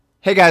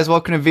Hey guys,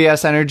 welcome to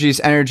VS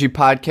Energy's Energy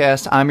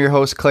Podcast. I'm your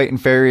host, Clayton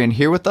Ferry, and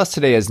here with us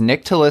today is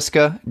Nick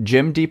Taliska,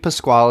 Jim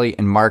DePasquale,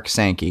 and Mark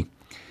Sankey.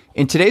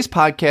 In today's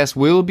podcast,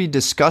 we will be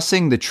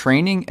discussing the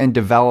training and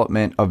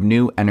development of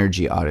new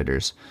energy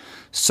auditors.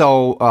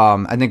 So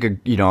I think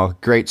a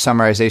great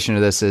summarization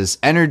of this is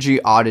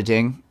energy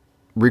auditing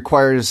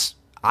requires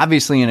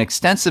obviously an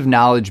extensive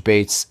knowledge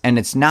base, and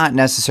it's not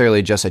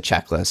necessarily just a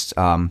checklist.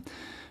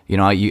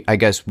 I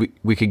guess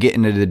we could get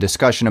into the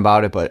discussion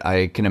about it, but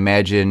I can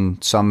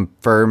imagine some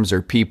firms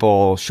or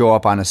people show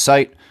up on a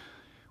site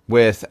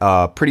with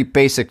a pretty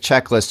basic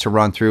checklist to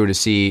run through to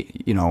see,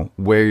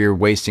 where you're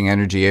wasting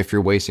energy, if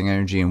you're wasting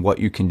energy, and what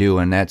you can do.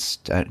 And that's,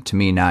 to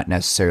me, not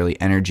necessarily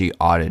energy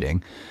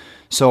auditing.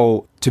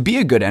 So to be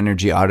a good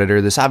energy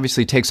auditor, this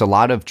obviously takes a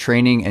lot of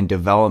training and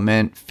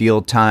development,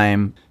 field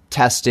time,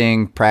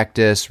 testing,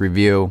 practice,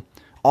 review,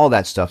 all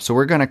that stuff. So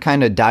we're going to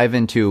kind of dive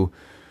into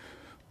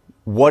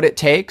what it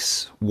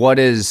takes, what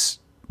is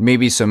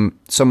maybe some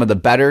of the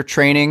better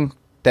training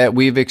that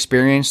we've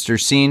experienced or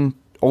seen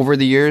over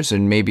the years,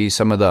 and maybe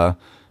some of the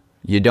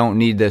you don't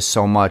need this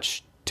so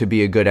much to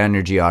be a good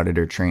energy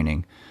auditor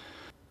training.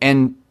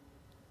 And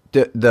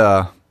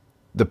the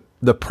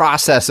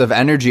process of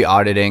energy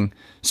auditing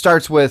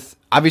starts with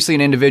obviously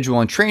an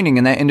individual in training,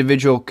 and that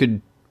individual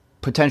could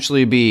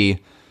potentially be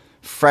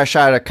fresh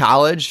out of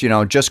college,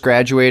 just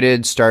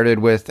graduated, started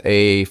with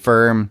a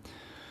firm,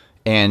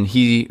 and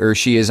he or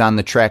she is on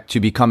the track to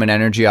become an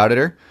energy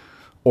auditor.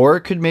 Or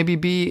it could maybe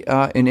be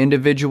an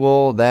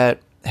individual that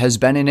has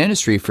been in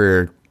industry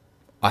for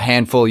a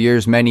handful of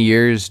years, many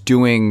years,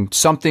 doing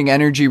something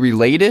energy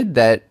related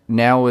that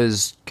now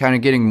is kind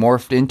of getting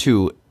morphed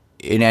into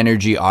an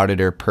energy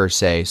auditor per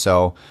se.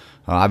 So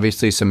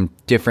obviously some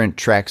different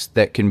tracks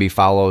that can be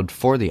followed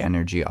for the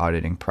energy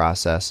auditing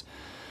process.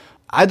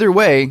 Either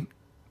way,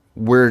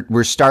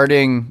 we're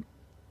starting,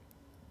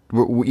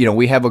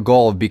 we have a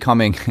goal of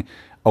becoming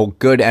a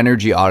good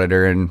energy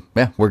auditor, and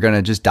we're going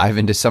to just dive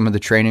into some of the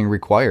training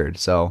required.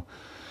 So,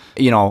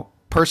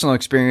 personal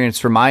experience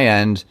from my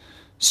end,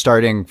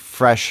 starting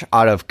fresh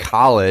out of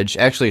college,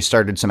 actually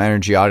started some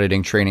energy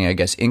auditing training, I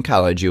guess, in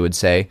college, you would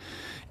say.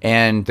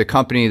 And the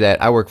company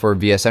that I work for,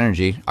 VS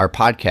Energy, our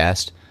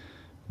podcast,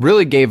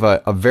 really gave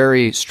a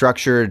very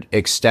structured,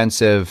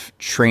 extensive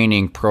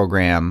training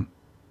program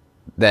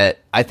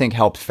that I think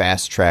helped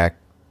fast track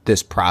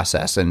this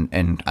process. And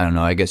I don't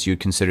know, I guess you'd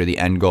consider the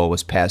end goal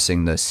was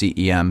passing the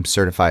CEM,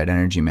 Certified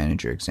Energy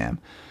Manager exam.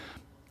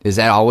 Is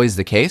that always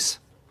the case?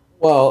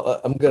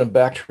 Well, I'm going to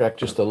backtrack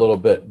just a little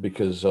bit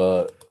because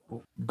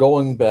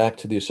going back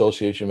to the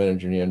Association of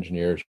Energy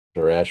Engineers,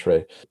 or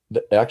ASHRAE,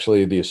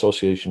 actually the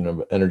Association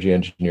of Energy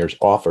Engineers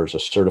offers a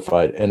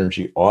Certified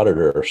Energy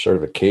Auditor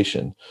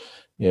certification.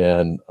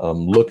 And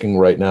I'm looking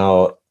right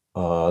now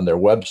on their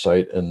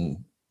website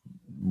and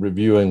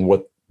reviewing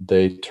what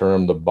they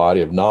term the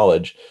body of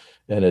knowledge.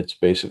 And it's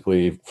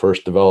basically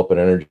first develop an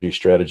energy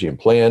strategy and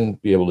plan,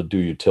 be able to do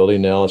utility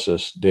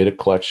analysis, data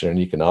collection and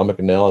economic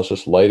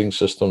analysis, lighting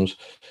systems,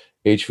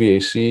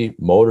 HVAC,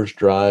 motors,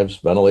 drives,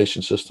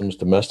 ventilation systems,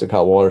 domestic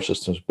hot water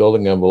systems,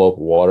 building envelope,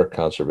 water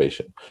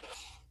conservation.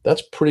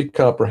 That's pretty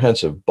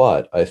comprehensive,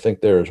 but I think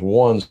there is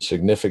one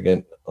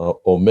significant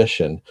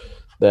omission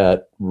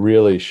that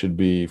really should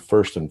be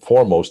first and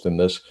foremost in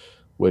this,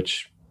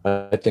 which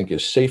I think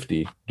is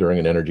safety during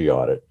an energy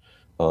audit.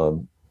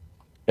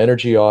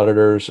 Energy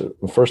auditors,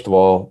 first of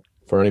all,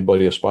 for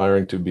anybody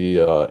aspiring to be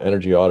an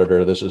energy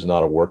auditor, this is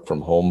not a work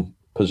from home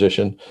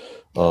position.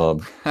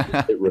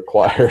 It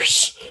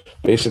requires,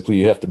 basically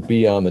you have to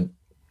be on the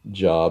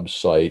job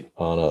site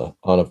on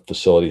a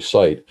facility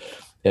site.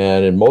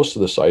 And in most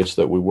of the sites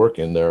that we work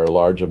in, there are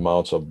large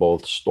amounts of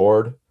both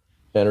stored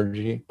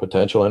energy,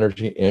 potential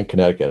energy, and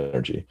kinetic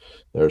energy.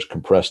 There's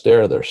compressed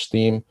air, there's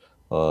steam,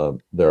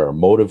 there are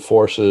motive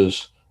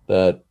forces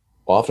that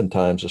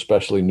oftentimes,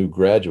 especially new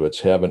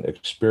graduates, haven't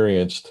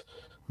experienced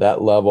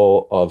that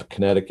level of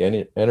kinetic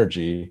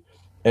energy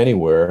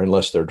anywhere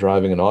unless they're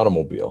driving an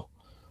automobile.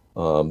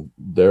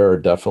 There are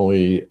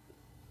definitely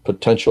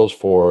potentials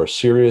for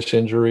serious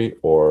injury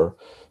or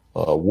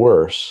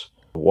worse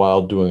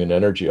while doing an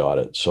energy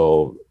audit.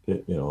 So,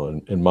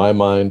 in my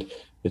mind,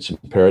 it's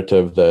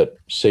imperative that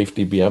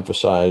safety be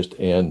emphasized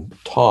and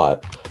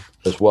taught,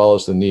 as well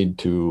as the need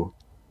to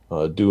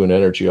do an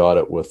energy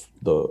audit with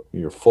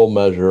your full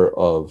measure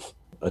of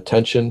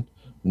attention,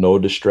 no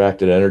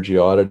distracted energy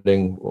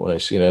auditing. When I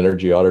see an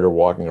energy auditor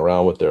walking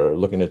around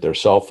looking at their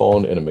cell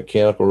phone in a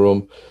mechanical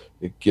room,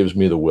 it gives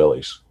me the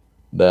willies.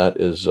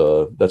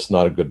 That's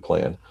not a good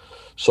plan.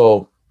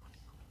 So,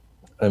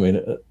 I mean,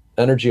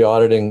 energy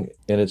auditing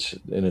in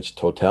its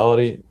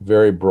totality,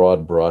 very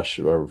broad brush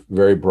or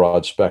very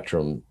broad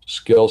spectrum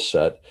skill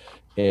set,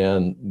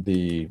 and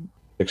the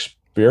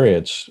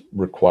experience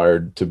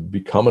required to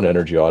become an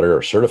energy auditor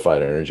or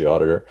certified energy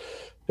auditor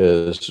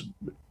is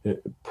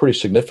pretty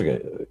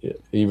significant.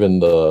 Even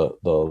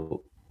the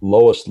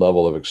lowest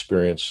level of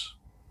experience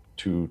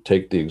to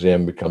take the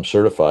exam and become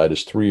certified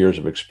is 3 years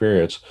of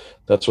experience.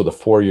 That's with a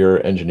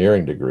 4-year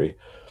engineering degree.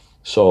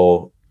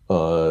 So,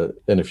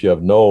 and if you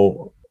have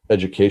no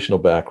educational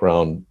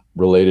background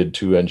related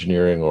to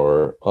engineering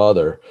or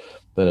other,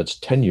 then it's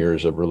 10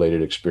 years of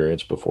related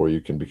experience before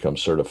you can become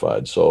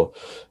certified. So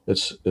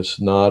it's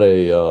not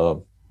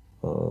a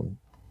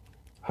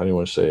how do you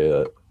want to say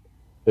that?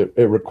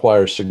 It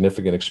requires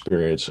significant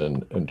experience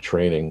and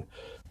training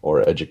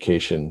or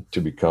education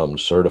to become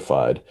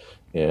certified.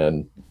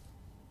 And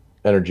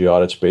energy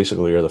audits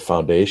basically are the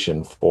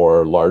foundation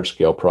for large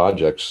scale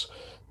projects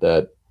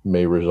that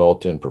may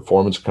result in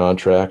performance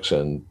contracts.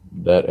 And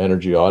that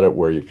energy audit,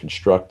 where you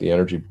construct the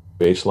energy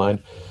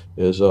baseline,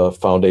 is a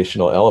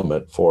foundational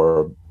element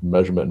for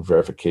measurement and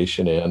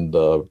verification and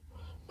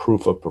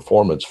proof of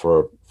performance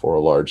for a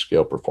large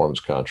scale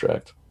performance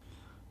contract.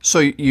 So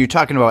you're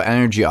talking about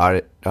energy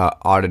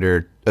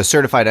auditor, a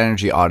certified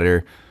energy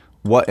auditor.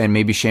 What, and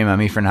maybe shame on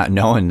me for not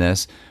knowing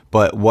this,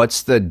 but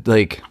what's the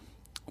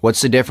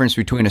difference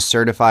between a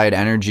certified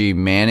energy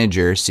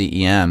manager,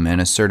 CEM,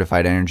 and a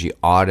certified energy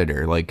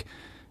auditor? Like,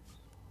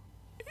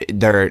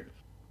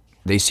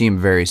 they seem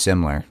very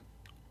similar.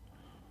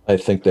 I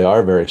think they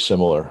are very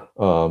similar.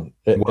 What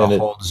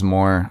holds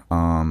more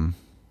value?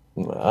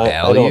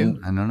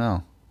 I don't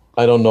know.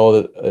 I don't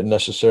know that it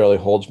necessarily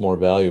holds more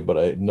value, but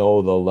I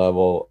know the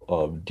level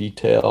of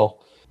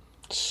detail,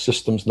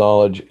 systems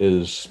knowledge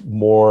is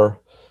more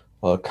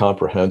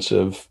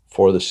comprehensive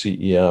for the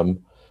CEM.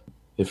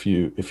 If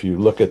you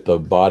look at the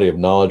body of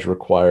knowledge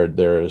required,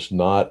 there is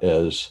not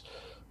as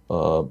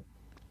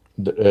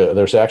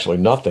there's actually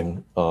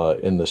nothing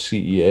in the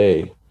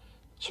CEA,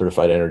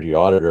 Certified Energy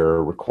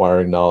Auditor,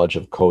 requiring knowledge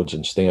of codes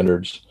and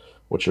standards,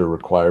 which are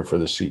required for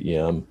the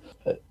CEM.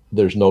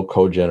 There's no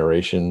code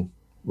generation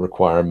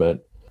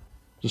requirement.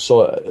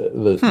 So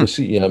the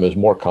CEM is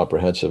more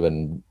comprehensive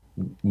and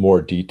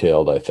more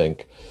detailed, I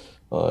think,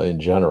 in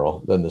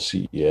general than the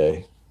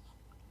CEA.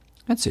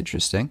 That's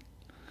interesting.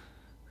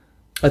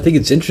 I think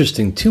it's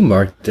interesting too,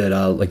 Mark, that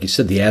like you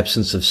said, the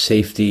absence of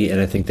safety, and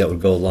I think that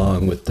would go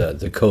along with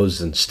the codes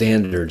and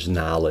standards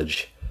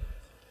knowledge.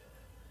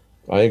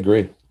 I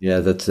agree. Yeah,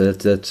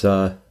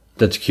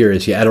 that's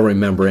curious. Yeah, I don't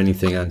remember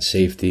anything on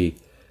safety.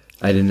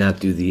 I did not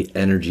do the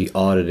energy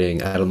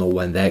auditing. I don't know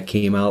when that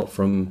came out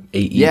from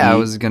AEE. Yeah, I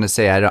was gonna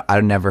say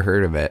I've never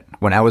heard of it.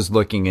 When I was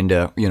looking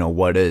into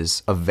what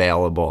is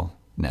available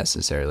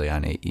necessarily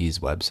on AE's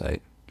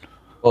website.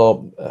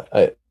 Well,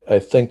 I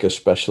think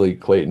especially,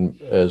 Clayton,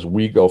 as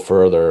we go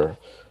further,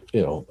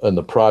 and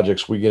the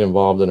projects we get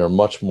involved in are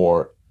much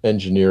more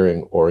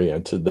engineering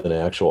oriented than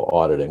actual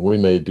auditing. We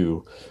may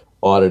do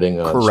auditing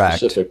on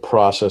specific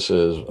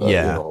processes,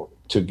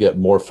 to get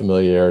more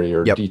familiarity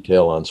or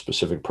detail on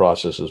specific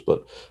processes.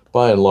 But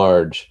by and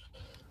large,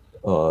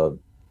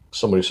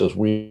 somebody says,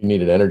 we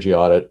need an energy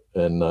audit,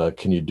 and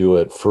can you do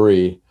it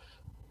free?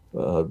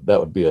 That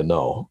would be a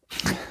no.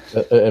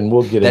 And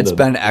we'll get that's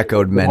been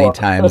echoed many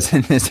times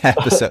in this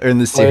episode, or in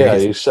the series. Oh, yeah,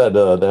 you said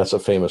that's a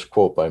famous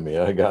quote by me.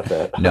 I got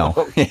that.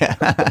 No.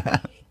 Yeah.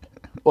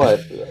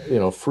 But,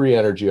 free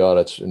energy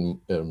audits,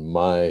 in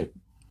my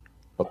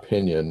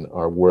opinion,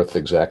 are worth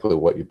exactly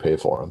what you pay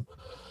for them.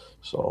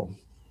 So.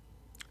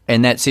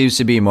 And that seems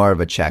to be more of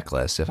a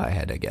checklist, if I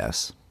had to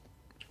guess.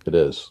 It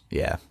is.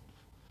 Yeah.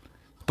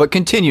 But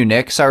continue,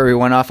 Nick. Sorry we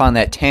went off on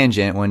that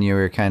tangent when you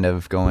were kind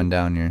of going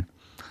down your...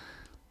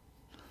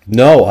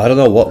 No, I don't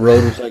know. What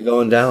road was I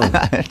going down?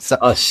 I guess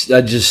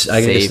the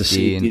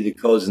safety, the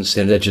codes and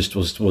standards, that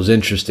just was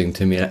interesting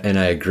to me, and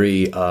I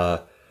agree.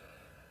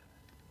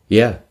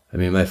 Yeah, I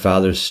mean, my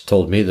father's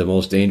told me the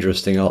most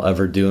dangerous thing I'll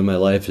ever do in my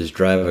life is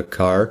drive a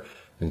car,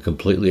 and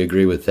completely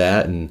agree with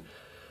that. And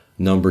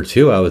number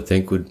two, I would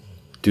think, would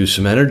do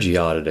some energy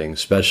auditing,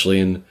 especially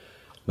in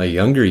my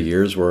younger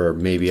years where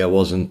maybe I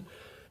wasn't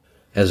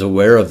as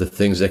aware of the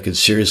things that could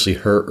seriously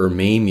hurt or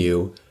maim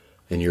you,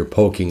 and you're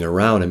poking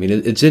around. I mean,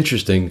 it's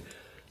interesting,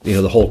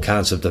 the whole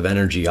concept of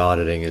energy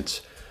auditing.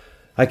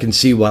 I can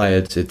see why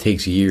it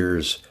takes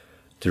years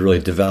to really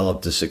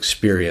develop this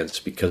experience,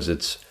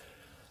 because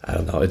I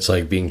don't know, it's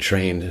like being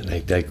trained. And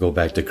I go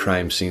back to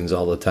crime scenes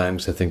all the time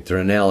because I think they're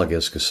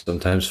analogous, because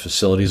sometimes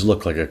facilities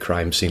look like a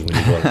crime scene when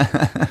you go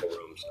to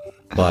rooms.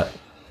 But,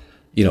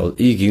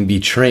 you can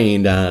be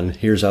trained on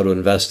here's how to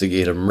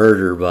investigate a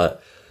murder,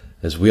 but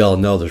as we all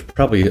know, there's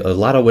probably a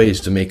lot of ways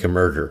to make a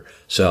murder.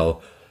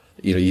 So,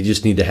 you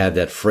just need to have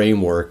that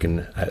framework,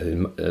 and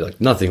like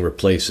nothing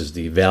replaces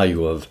the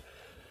value of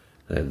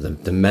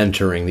the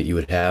mentoring that you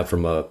would have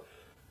from a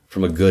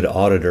good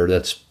auditor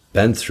that's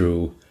been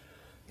through,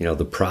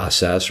 the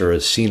process, or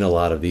has seen a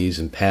lot of these,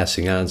 and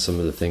passing on some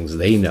of the things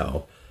they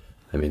know.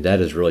 I mean, that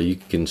is really, you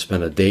can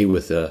spend a day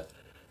with an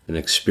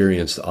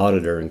experienced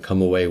auditor and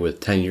come away with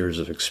 10 years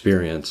of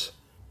experience.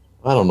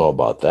 I don't know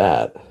about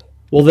that.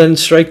 Well, then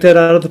strike that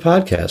out of the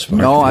podcast,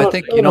 Mark. No, I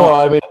think,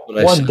 I mean,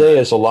 one day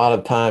is a lot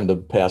of time to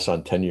pass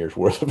on 10 years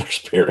worth of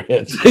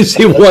experience. Is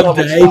it one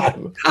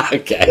day?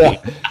 Okay.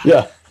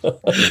 Yeah.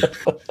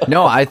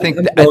 No, I think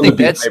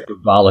that's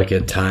hyperbolic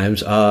at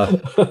times.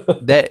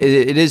 That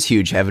it is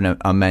huge having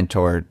a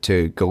mentor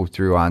to go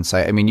through on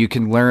site. I mean, you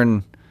can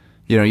learn,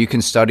 you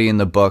can study in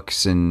the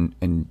books and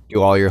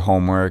do all your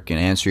homework and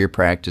answer your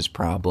practice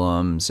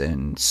problems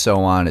and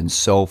so on and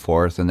so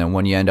forth. And then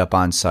when you end up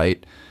on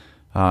site,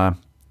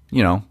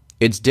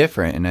 it's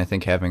different. And I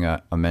think having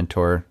a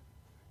mentor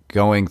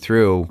going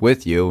through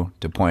with you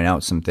to point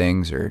out some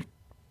things or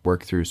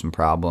work through some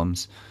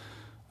problems,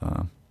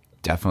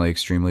 definitely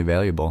extremely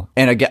valuable.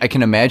 And I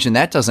can imagine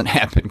that doesn't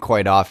happen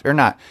quite often, or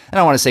not. I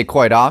don't want to say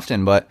quite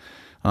often, but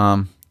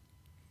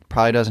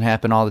probably doesn't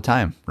happen all the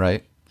time,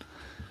 right?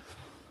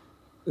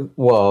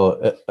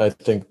 Well, I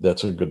think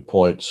that's a good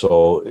point.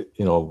 So,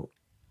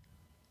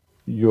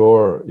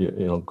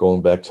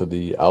 going back to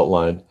the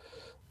outline,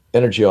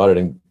 energy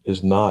auditing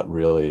is not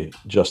really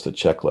just a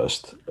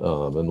checklist,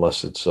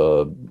 unless it's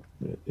a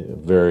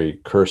very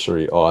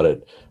cursory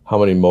audit. How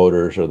many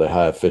motors are they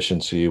high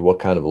efficiency? What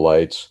kind of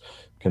lights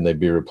can they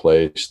be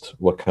replaced?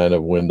 What kind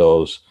of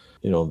windows?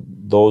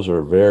 Those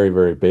are very,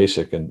 very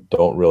basic and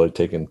don't really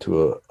take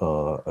into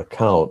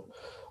account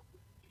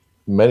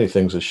many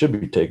things that should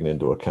be taken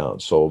into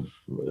account. So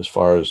as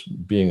far as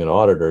being an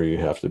auditor, you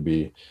have to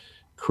be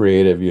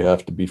creative, you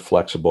have to be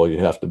flexible, you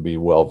have to be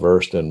well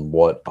versed in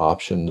what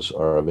options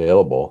are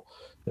available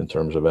in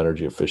terms of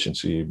energy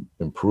efficiency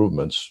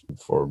improvements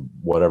for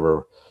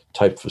whatever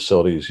type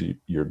facilities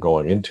you're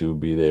going into,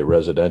 be they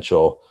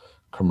residential,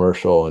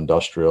 commercial,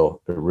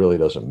 industrial, it really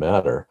doesn't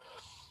matter.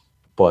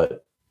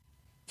 But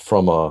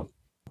from a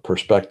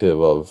perspective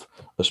of,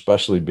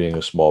 especially being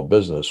a small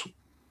business,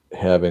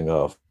 having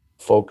a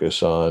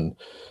focus on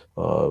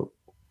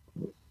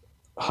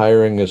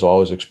hiring is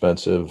always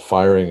expensive.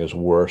 Firing is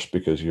worse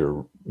because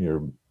you're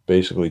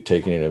basically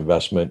taking an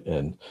investment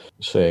and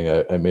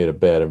saying, I made a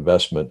bad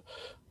investment.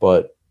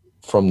 But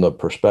from the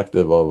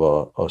perspective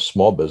of a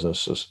small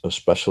business,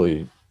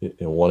 especially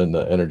one in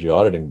the energy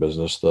auditing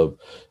business, the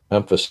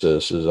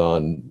emphasis is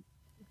on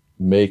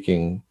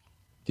making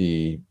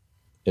the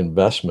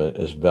investment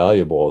as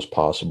valuable as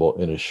possible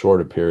in as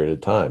short a period of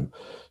time.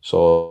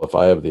 So if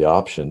I have the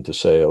option to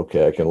say,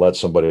 okay, I can let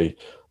somebody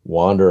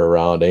wander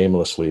around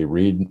aimlessly,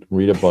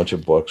 read a bunch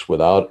of books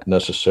without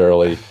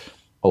necessarily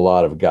a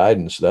lot of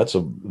guidance, that's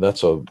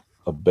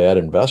a bad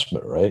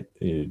investment, right?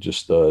 You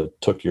just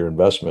took your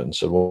investment and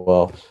said,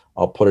 well,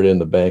 I'll put it in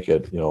the bank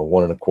at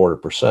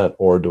 1.25%,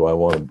 or do I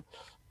want to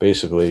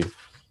basically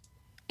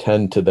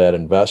tend to that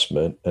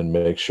investment and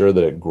make sure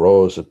that it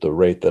grows at the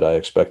rate that I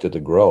expect it to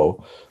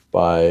grow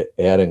by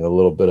adding a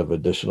little bit of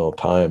additional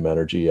time,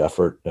 energy,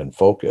 effort, and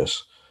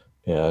focus,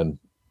 and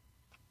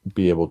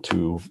be able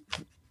to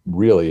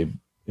really,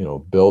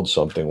 build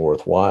something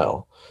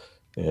worthwhile.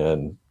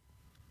 And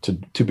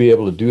to be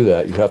able to do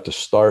that, you have to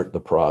start the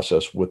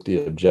process with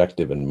the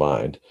objective in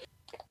mind.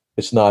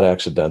 It's not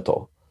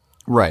accidental.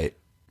 Right.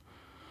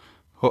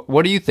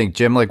 What do you think,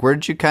 Jim? Like, where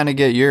did you kind of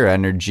get your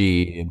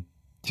energy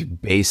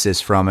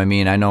basis from? I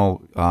mean, I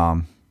know,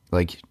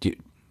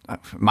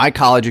 my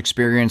college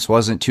experience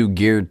wasn't too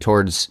geared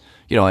towards,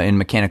 in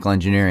mechanical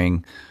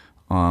engineering,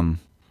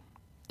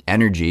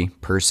 energy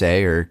per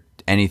se, or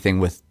anything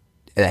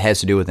that has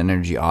to do with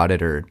energy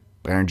audit or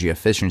energy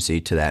efficiency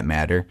to that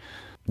matter.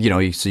 So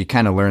you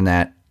kind of learn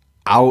that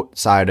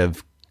outside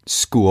of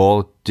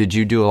school. Did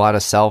you do a lot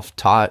of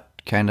self-taught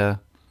kind of?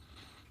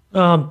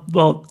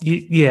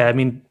 Yeah, I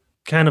mean,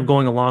 kind of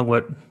going along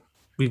what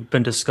we've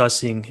been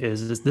discussing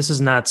is this is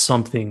not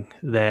something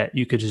that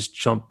you could just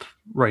jump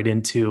right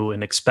into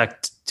and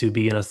expect to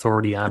be an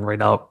authority on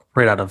right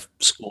out of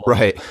school.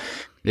 Right.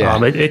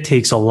 Yeah. It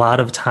takes a lot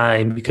of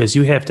time because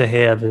you have to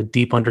have a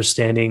deep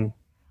understanding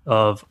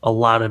of a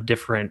lot of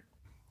different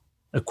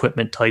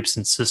equipment types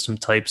and system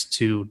types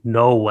to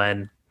know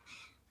when,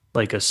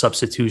 like, a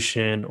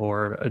substitution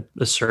or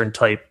a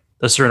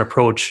certain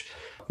approach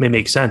may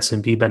make sense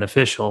and be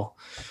beneficial.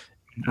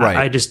 Right.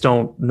 I just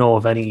don't know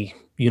of any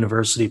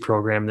university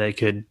program that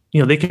could,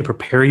 they could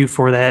prepare you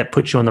for that,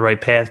 put you on the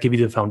right path, give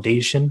you the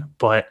foundation,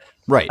 but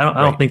right.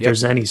 I don't think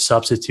there's any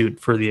substitute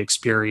for the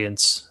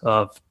experience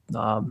of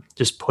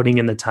just putting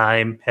in the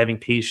time, having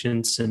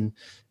patience, and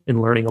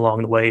learning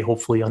along the way,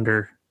 hopefully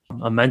under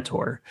a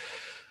mentor.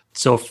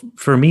 So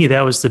for me,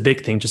 that was the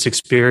big thing, just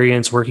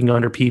experience working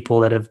under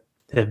people that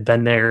have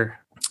been there,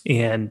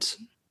 and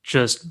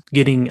just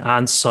getting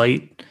on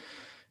site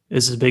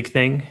is a big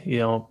thing.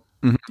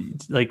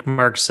 Like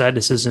Mark said,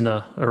 this isn't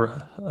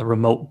a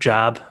remote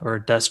job or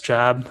a desk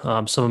job.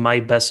 Some of my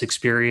best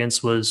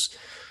experience was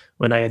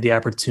when I had the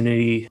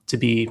opportunity to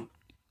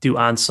do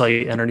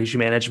on-site energy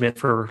management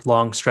for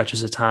long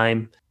stretches of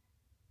time.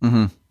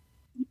 Mm-hmm.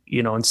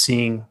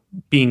 And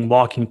being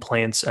walking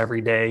plants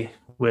every day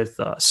with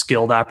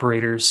skilled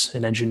operators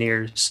and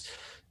engineers,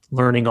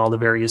 learning all the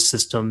various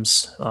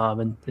systems,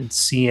 and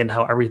seeing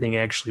how everything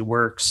actually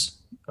works,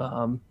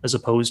 as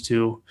opposed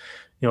to,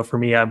 for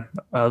me, I'm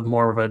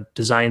more of a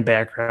design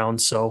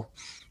background. So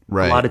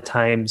right. A lot of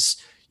times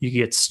you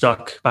get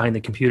stuck behind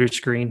the computer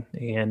screen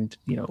and,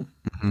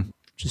 mm-hmm.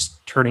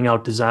 just turning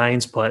out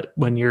designs. But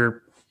when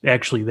you're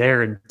actually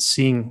there and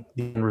seeing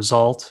the end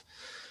result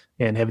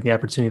and having the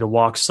opportunity to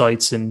walk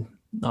sites and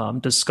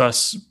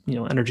discuss,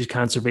 energy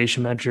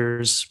conservation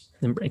measures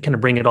and kind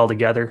of bring it all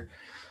together,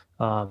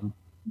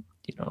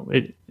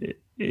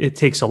 it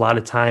takes a lot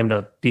of time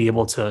to be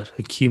able to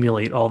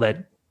accumulate all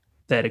that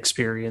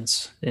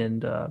experience.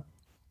 And,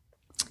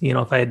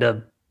 if I had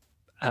to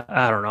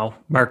I don't know.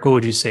 Mark, what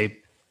would you say?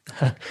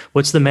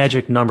 What's the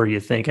magic number you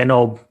think? I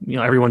know,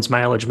 everyone's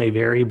mileage may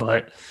vary,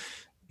 but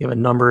you have a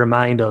number in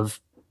mind of,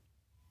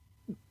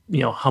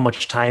 how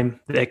much time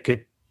that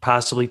could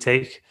possibly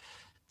take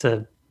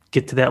to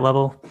get to that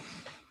level?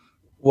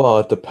 Well,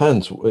 it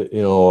depends.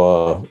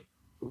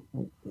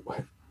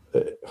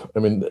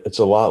 It's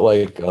a lot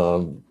like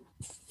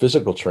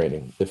physical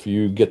training. If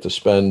you get to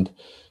spend,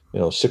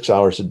 6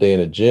 hours a day in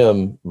a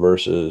gym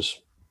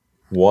versus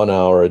 1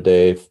 hour a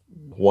day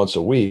once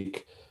a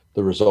week,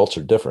 the results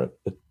are different.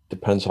 It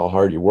depends how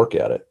hard you work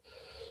at it.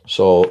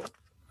 So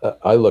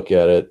I look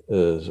at it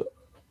as,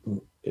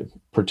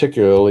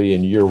 particularly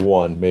in year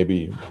one,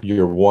 maybe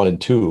year 1 and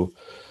 2,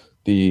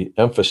 the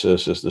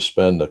emphasis is to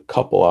spend a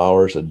couple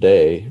hours a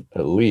day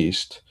at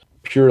least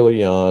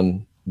purely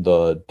on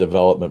the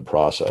development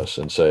process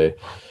and say,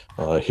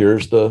 I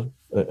have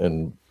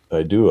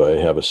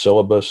a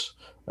syllabus,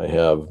 I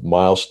have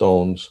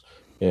milestones,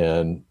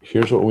 and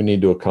here's what we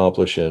need to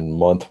accomplish in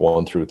month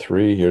 1 through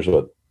 3. Here's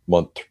what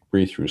month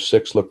 3 through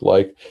 6 look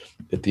like.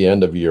 At the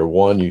end of year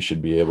 1, you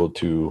should be able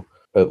to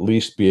at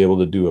least be able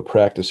to do a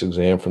practice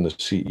exam from the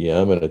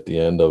CEM. And at the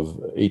end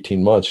of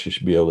 18 months, you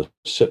should be able to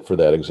sit for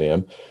that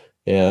exam.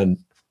 And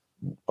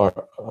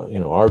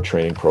our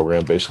training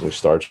program basically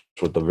starts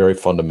with the very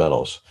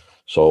fundamentals.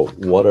 So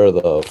what are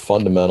the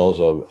fundamentals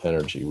of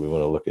energy? We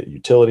want to look at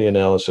utility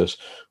analysis.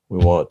 We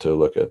want to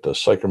look at the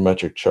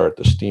psychrometric chart,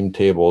 the steam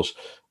tables,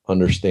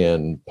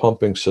 understand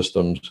pumping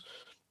systems.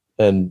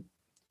 And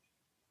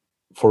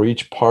for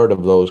each part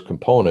of those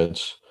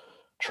components,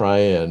 try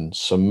and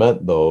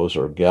cement those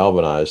or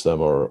galvanize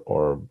them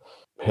or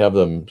have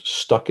them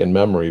stuck in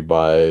memory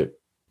by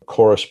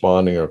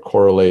corresponding or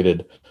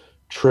correlated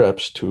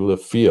trips to the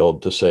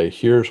field to say,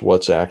 here's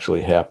what's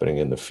actually happening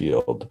in the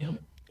field. Yep.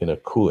 In a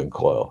cooling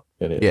coil,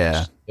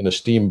 in a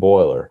steam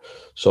boiler,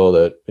 so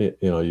that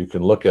you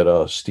can look at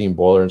a steam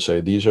boiler and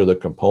say, these are the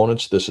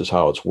components, this is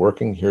how it's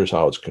working, here's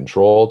how it's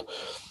controlled.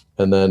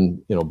 And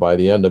then by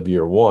the end of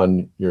year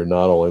 1, you're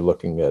not only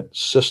looking at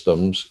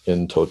systems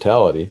in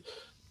totality,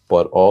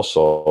 but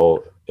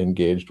also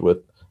engaged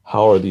with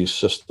how are these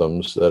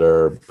systems that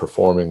are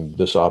performing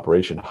this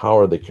operation, how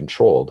are they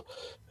controlled?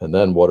 And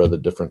then what are the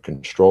different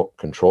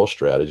control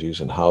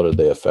strategies and how do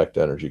they affect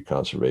energy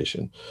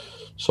conservation?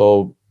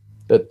 So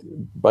that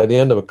by the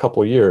end of a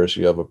couple of years,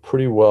 you have a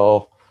pretty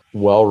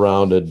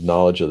well-rounded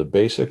knowledge of the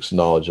basics,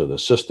 knowledge of the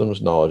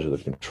systems, knowledge of the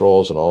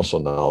controls, and also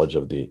knowledge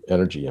of the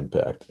energy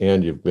impact.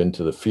 And you've been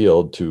to the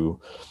field to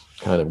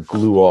kind of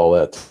glue all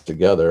that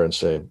together and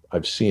say,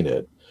 I've seen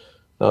it.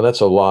 Now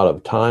that's a lot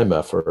of time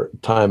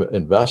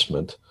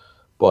investment,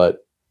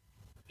 but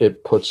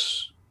it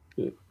puts,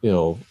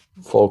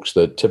 folks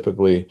that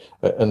typically,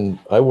 and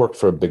I worked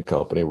for a big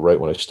company right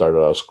when I started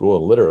out of school,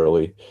 and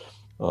literally,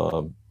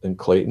 and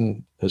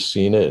Clayton has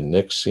seen it and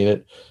Nick's seen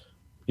it.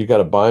 You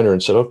got a binder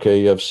and said, okay,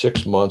 you have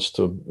 6 months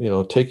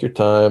to, take your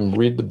time,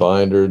 read the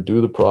binder, do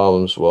the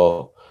problems.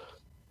 Well,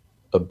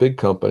 a big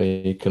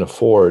company can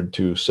afford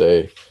to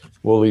say,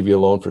 we'll leave you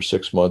alone for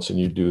 6 months and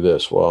you do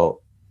this.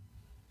 Well,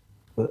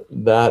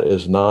 that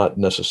is not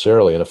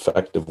necessarily an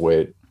effective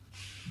way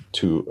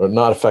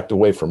not effective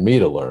way for me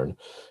to learn.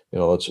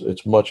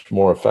 It's much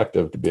more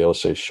effective to be able to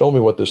say, show me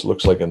what this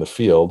looks like in the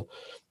field.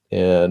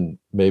 And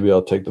maybe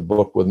I'll take the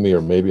book with me,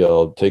 or maybe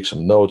I'll take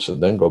some notes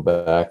and then go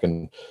back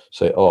and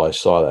say, oh, I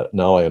saw that.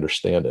 Now I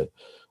understand it.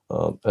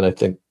 And I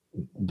think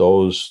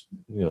those,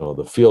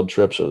 the field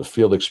trips or the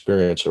field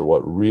experience are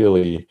what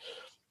really,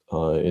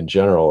 in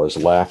general, is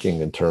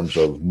lacking in terms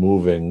of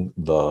moving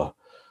the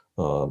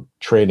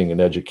training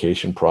and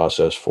education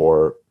process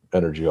for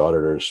energy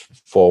auditors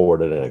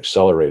forward at an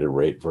accelerated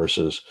rate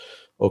versus,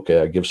 okay,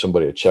 I give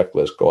somebody a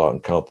checklist, go out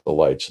and count the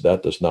lights.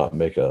 That does not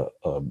make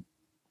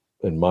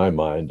in my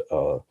mind,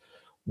 a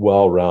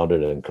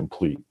well-rounded and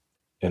complete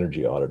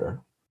energy auditor.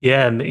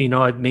 Yeah,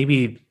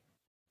 maybe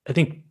I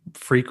think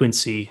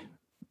frequency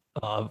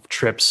of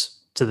trips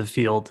to the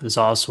field is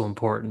also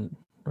important,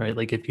 right?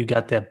 Like if you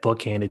got that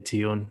book handed to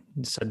you and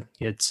you said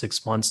you had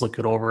 6 months, look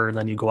it over, and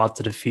then you go out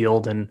to the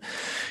field and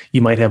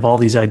you might have all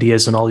these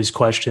ideas and all these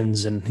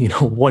questions, and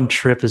one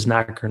trip is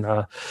not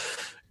gonna,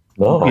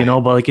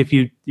 but like if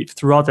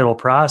throughout that whole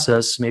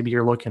process, maybe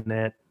you're looking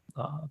at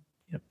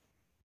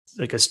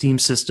like a steam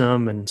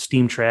system and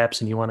steam traps,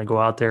 and you want to go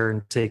out there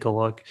and take a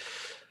look.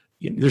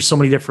 There's so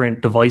many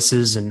different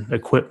devices and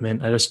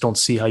equipment. I just don't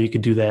see how you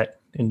could do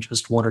that in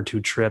just 1 or 2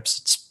 trips.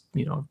 It's,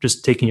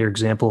 just taking your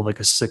example of like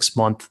a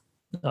 6-month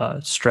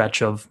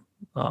stretch of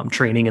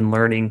training and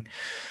learning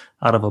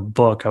out of a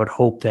book. I would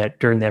hope that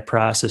during that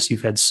process,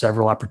 you've had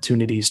several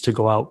opportunities to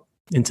go out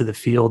into the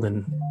field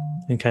and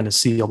kind of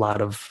see a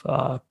lot of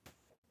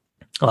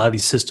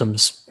these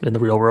systems in the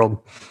real world.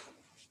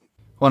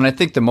 Well, and I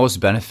think the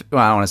most I don't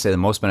want to say the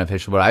most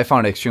beneficial, but I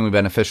found it extremely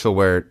beneficial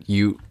where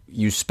you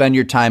spend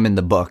your time in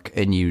the book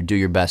and you do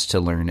your best to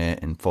learn it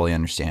and fully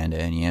understand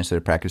it and you answer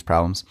the practice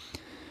problems.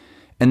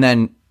 And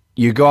then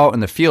you go out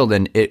in the field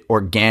and it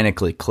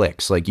organically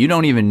clicks. Like you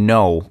don't even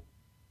know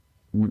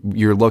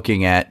you're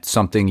looking at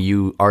something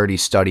you already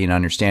study and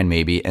understand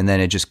maybe, and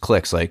then it just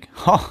clicks like,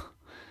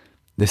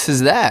 this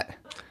is that.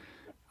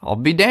 I'll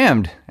be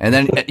damned. And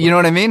then, you know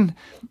what I mean?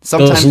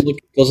 Sometimes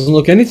doesn't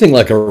look anything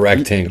like a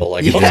rectangle.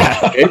 Like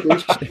thought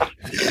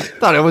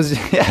it was,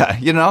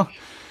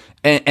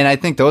 And I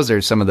think those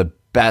are some of the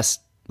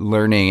best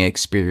learning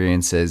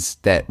experiences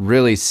that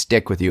really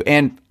stick with you.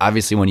 And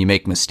obviously when you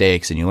make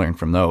mistakes and you learn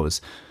from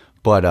those,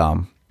 but,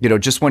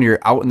 just when you're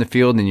out in the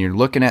field and you're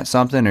looking at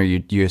something or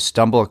you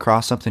stumble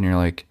across something, you're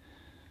like,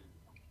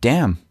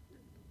 damn,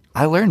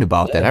 I learned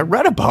about that. I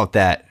read about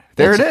that.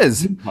 There it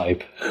is.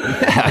 Pipe.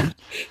 Yeah.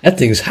 That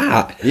thing's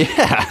hot.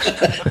 Yeah.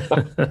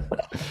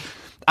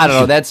 I don't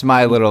know. That's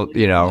my little,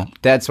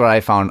 that's what I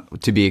found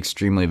to be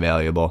extremely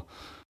valuable.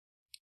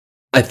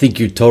 I think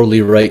you're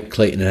totally right,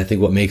 Clayton. And I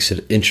think what makes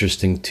it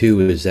interesting too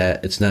is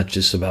that it's not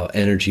just about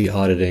energy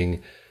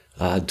auditing,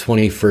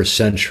 21st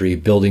century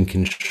building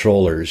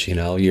controllers.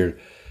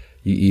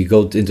 You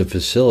go into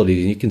facilities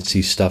and you can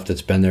see stuff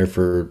that's been there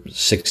for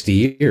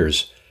 60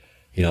 years,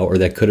 or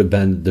that could have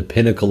been the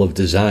pinnacle of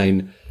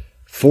design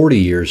 40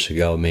 years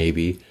ago,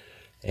 maybe.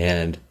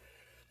 And,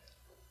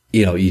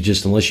 you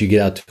just, unless you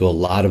get out to a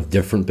lot of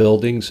different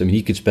buildings, I mean,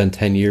 you could spend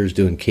 10 years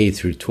doing K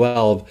through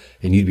 12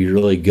 and you'd be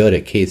really good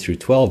at K through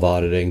 12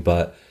 auditing,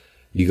 but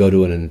you go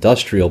to an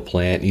industrial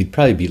plant, you'd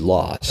probably be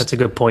lost. That's a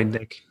good point,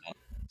 Nick.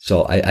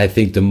 So I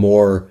think the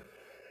more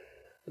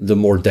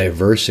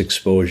diverse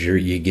exposure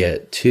you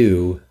get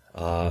to,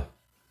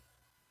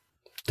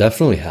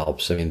 definitely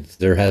helps. I mean,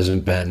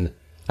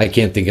 I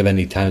can't think of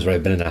any times where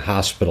I've been in a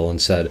hospital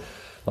and said,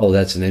 oh,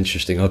 that's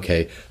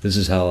okay, this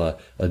is how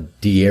a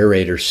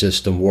deaerator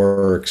system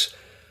works.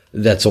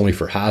 That's only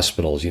for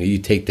hospitals. You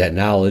take that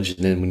knowledge,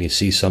 and then when you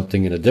see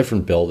something in a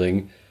different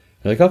building,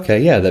 you're like, okay,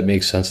 yeah, that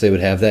makes sense. They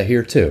would have that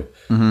here too.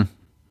 Mm-hmm.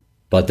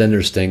 But then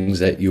there's things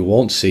that you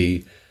won't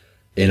see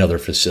in other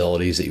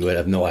facilities that you would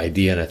have no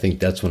idea. And I think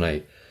that's when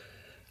I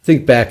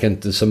think back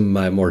into some of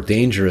my more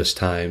dangerous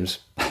times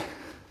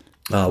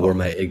where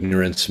my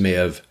ignorance may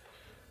have,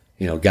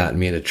 gotten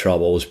me into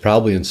trouble, was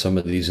probably in some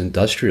of these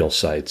industrial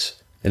sites.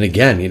 And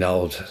again,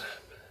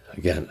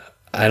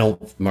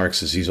 Mark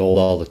says he's old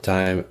all the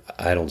time.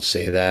 I don't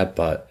say that,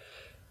 but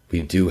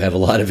we do have a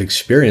lot of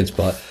experience.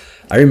 But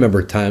I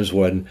remember times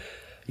when,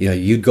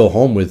 you'd go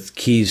home with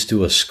keys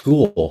to a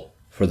school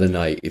for the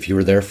night. If you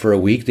were there for a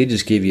week, they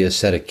just gave you a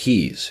set of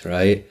keys,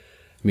 right?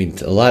 I mean,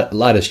 a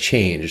lot has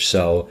changed.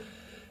 So,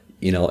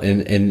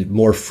 and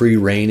more free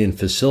reign in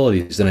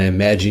facilities than I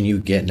imagine you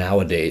get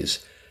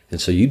nowadays. And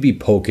so you'd be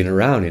poking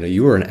around,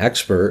 you were an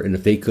expert, and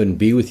if they couldn't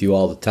be with you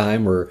all the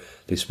time or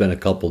they spent a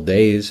couple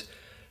days,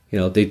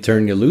 they'd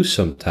turn you loose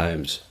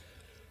sometimes.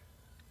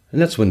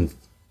 And that's when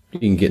you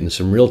can get in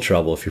some real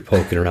trouble if you're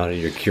poking around and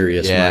you're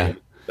curious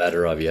mind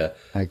better of you.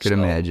 I could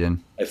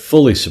imagine. I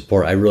fully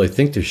support. I really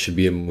think there should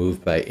be a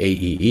move by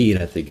AEE,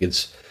 and I think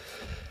it's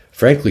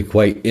frankly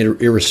quite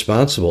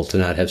irresponsible to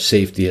not have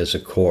safety as a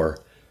core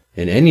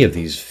in any of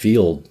these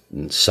field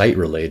and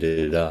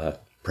site-related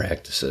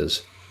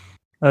practices.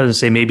 I was going to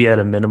say maybe at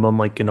a minimum,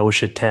 like an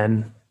OSHA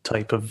 10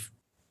 type of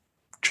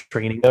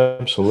training.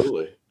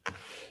 Absolutely.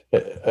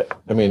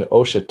 I mean,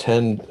 OSHA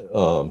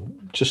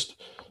 10,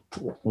 just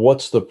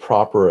what's the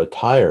proper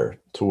attire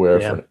to wear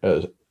to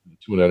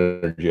an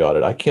energy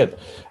audit?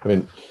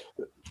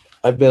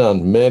 I've been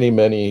on many,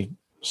 many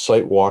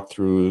site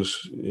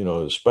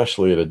walkthroughs,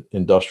 especially at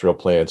industrial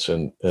plants.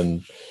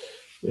 And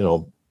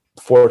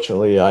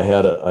fortunately I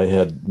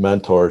had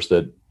mentors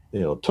that,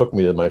 took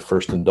me to my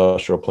first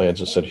industrial plants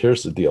and said,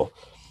 here's the deal.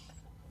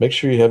 Make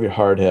sure you have your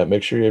hard hat.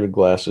 Make sure you have your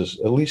glasses.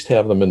 At least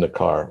have them in the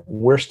car.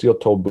 Wear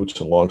steel-toed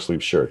boots and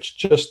long-sleeve shirts,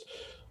 just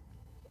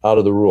out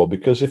of the rule.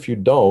 Because if you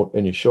don't,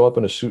 and you show up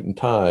in a suit and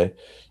tie,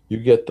 you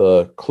get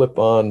the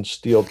clip-on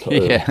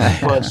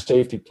clip-on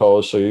safety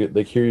toes. So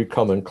they hear you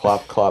coming,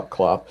 clop, clop,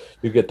 clop.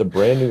 You get the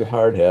brand new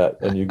hard hat,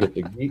 and you get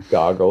the geek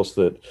goggles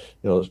that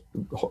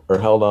are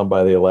held on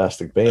by the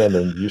elastic band,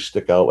 and you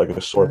stick out like a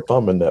sore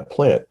thumb in that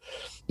plant.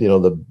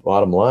 The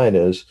bottom line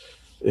is,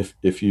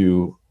 if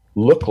you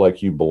look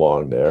like you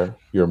belong there,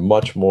 you're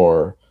much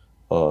more,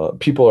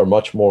 people are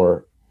much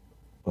more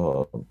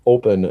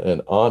open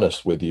and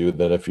honest with you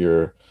than if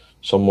you're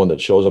someone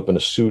that shows up in a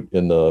suit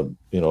in the,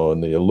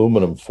 in the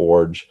aluminum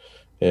forge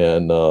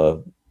and,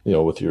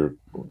 with your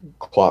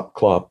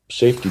clop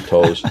safety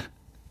toes.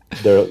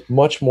 They're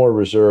much more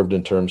reserved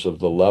in terms of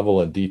the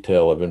level and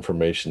detail of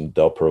information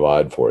they'll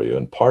provide for you.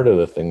 And part of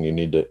the thing you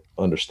need to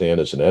understand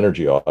as an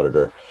energy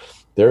auditor,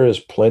 there is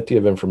plenty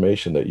of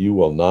information that you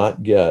will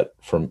not get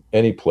from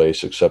any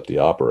place except the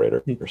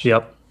operator.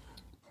 Yep.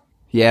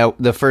 Yeah.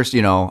 The first,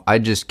 I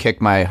just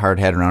kick my hard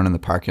hat around in the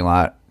parking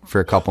lot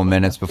for a couple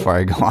minutes before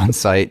I go on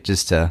site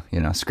just to,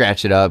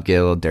 scratch it up, get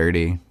a little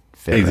dirty,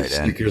 fit right in.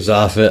 Stickers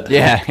off it.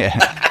 Yeah.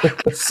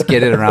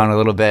 Skid it around a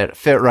little bit,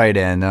 fit right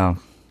in. No,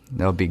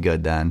 they'll be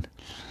good then.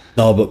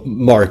 No, but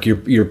Mark,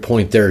 your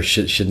point there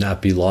should not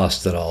be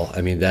lost at all.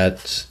 I mean,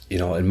 that's,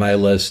 in my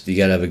list, you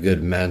got to have a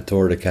good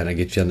mentor to kind of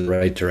get you in the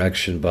right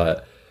direction.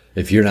 But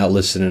if you're not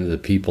listening to the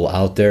people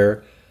out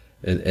there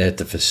at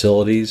the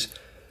facilities,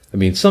 I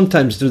mean,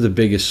 sometimes they're the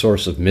biggest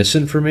source of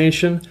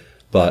misinformation,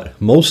 but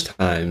most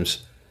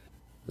times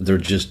they're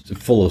just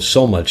full of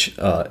so much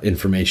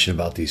information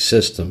about these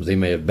systems. They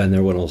may have been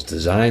there when it was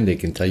designed. They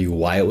can tell you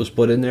why it was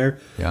put in there.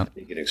 Yeah.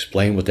 They can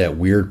explain what that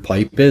weird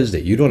pipe is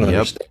that you don't Yep.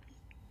 understand.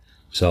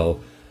 So,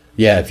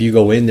 yeah, if you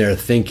go in there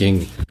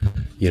thinking,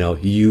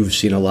 you've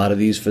seen a lot of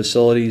these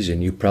facilities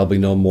and you probably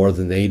know more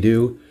than they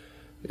do,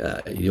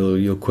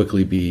 you'll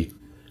quickly be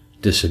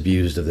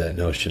disabused of that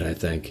notion, I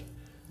think.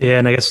 Yeah,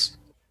 and I guess,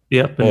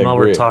 yep. And while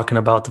we're talking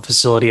about the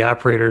facility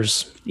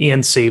operators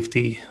and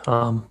safety,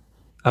 I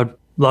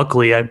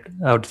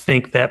would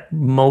think that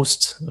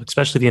most,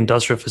 especially the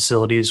industrial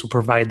facilities, will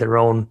provide their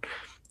own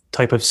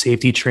type of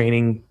safety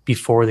training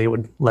before they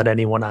would let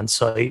anyone on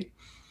site.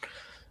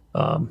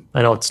 I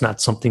know it's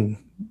not something,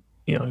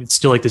 you'd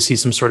still like to see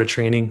some sort of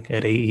training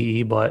at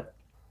AEE, but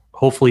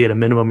hopefully at a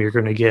minimum, you're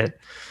going to get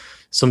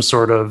some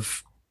sort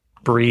of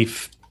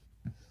brief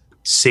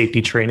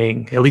safety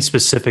training, at least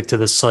specific to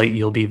the site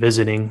you'll be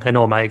visiting. I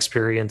know in my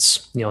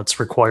experience, it's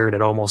required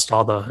at almost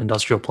all the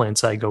industrial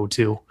plants I go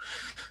to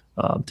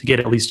get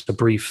at least a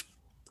brief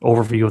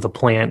overview of the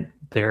plant,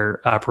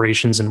 their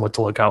operations, and what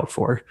to look out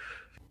for.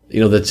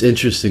 That's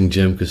interesting,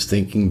 Jim, because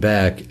thinking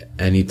back,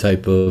 any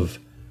type of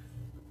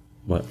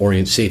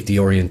safety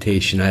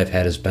orientation I've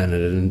had has been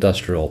at an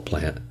industrial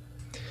plant.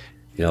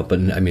 But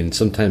I mean,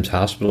 sometimes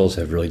hospitals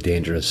have really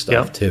dangerous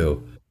stuff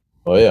too.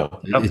 Oh yeah.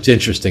 It's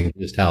interesting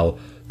just how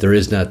there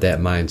is not that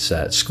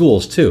mindset.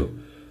 Schools too.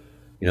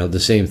 The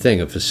same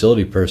thing. A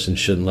facility person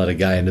shouldn't let a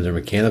guy into their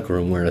mechanical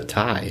room wearing a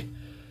tie.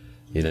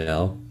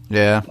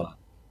 Yeah.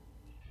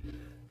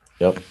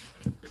 Yep.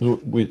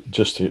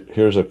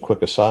 Here's a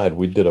quick aside.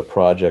 We did a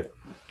project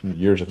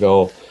years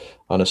ago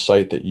on a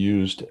site that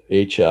used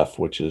HF,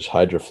 which is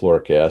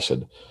hydrofluoric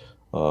acid,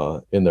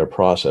 in their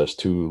process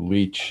to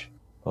leach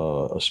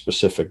a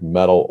specific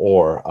metal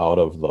ore out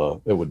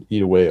of it would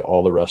eat away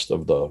all the rest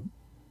of the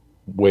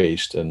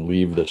waste and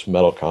leave this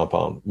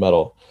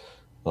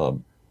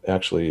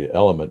actually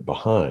element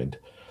behind.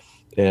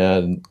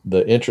 And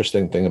the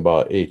interesting thing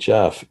about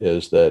HF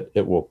is that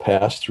it will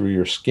pass through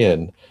your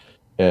skin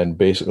and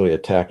basically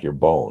attack your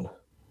bone.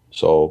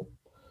 So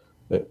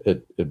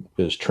it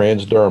is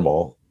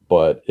transdermal,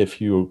 but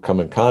if you come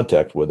in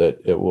contact with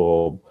it, it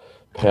will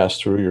pass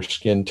through your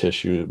skin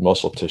tissue,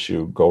 muscle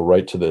tissue, go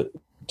right to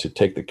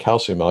take the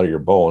calcium out of your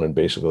bone and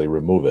basically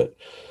remove it.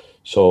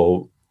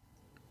 So,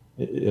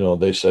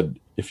 they said,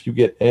 if you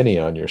get any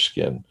on your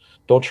skin,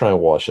 don't try and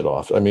wash it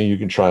off. I mean, you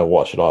can try and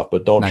wash it off,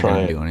 but don't try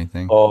and do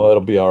anything. Oh,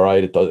 it'll be all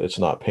right. It's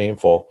not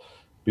painful,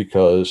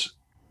 because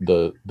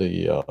the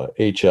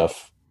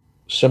HF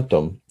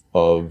symptom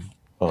of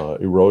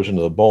erosion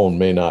of the bone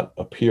may not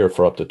appear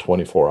for up to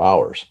 24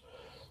 hours.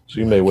 So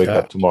you may wake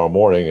up tomorrow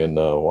morning and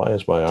why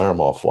is my arm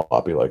all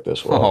floppy like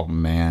this? Well, oh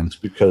man, it's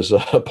because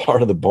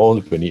part of the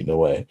bone's been eaten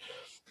away.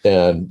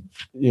 And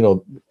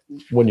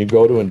when you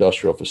go to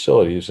industrial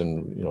facilities,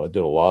 and I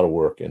did a lot of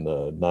work in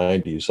the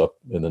 90s up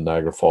in the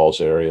Niagara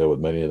Falls area with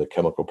many of the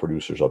chemical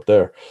producers up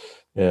there,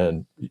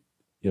 and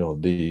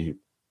the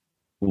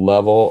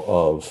level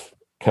of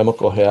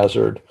chemical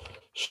hazard,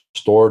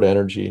 stored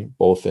energy,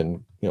 both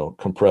in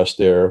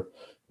compressed air,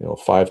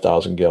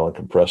 5,000 gallon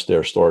compressed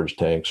air storage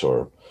tanks,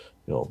 or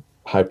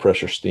high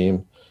pressure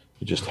steam.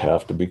 You just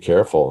have to be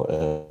careful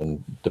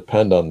and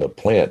depend on the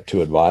plant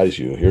to advise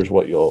you. Here's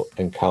what you'll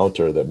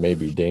encounter that may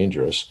be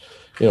dangerous,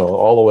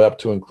 all the way up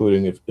to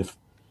including if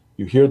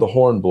you hear the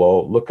horn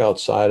blow, look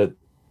outside at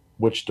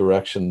which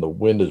direction the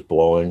wind is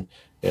blowing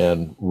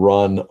and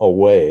run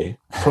away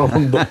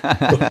from the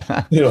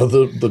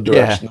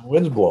direction the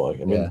wind's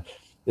blowing. I mean,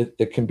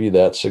 it can be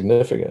that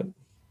significant.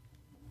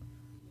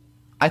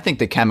 I think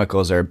the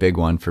chemicals are a big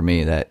one for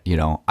me that,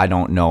 I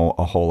don't know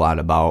a whole lot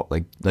about,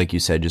 like you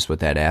said, just with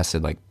that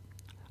acid. Like,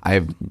 I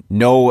have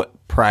no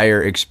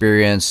prior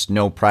experience,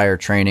 no prior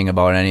training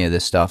about any of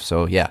this stuff.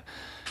 So yeah,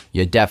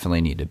 you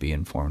definitely need to be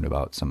informed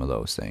about some of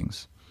those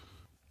things.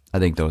 I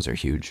think those are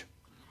huge.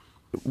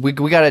 We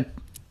got to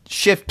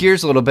shift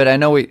gears a little bit. I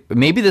know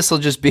maybe this will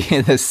just be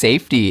the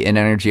safety and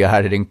energy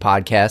auditing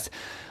podcast,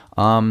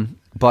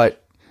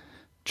 but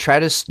try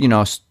to,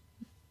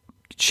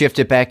 shift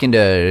it back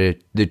into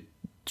the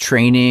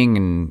training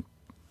and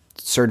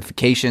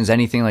certifications,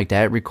 anything like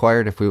that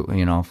required. If we,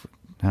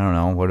 I don't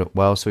know what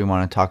else we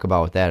want to talk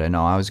about with that. I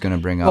know I was going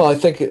to bring up. Well, I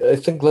think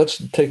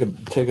let's take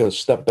a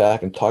step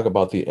back and talk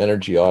about the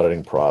energy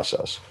auditing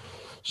process.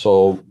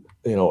 So,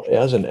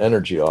 as an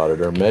energy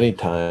auditor, many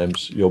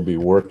times you'll be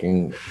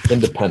working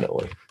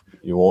independently.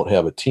 You won't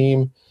have a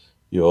team.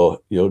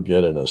 You'll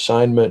get an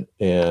assignment,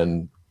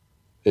 and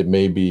it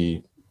may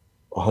be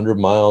 100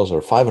 miles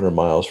or 500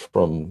 miles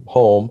from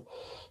home.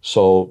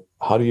 So,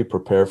 how do you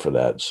prepare for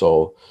that?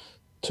 So,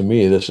 to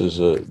me, this is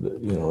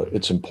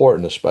it's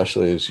important,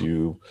 especially as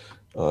you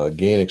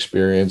gain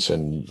experience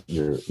and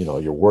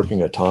you're working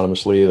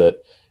autonomously,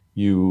 that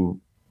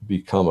you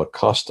become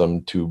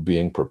accustomed to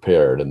being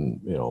prepared.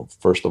 And,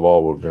 first of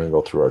all, we're going to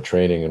go through our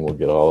training and we'll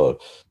get all of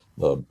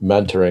the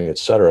mentoring, et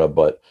cetera.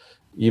 But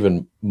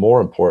even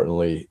more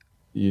importantly,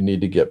 you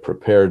need to get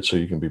prepared so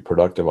you can be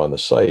productive on the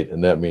site.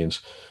 And that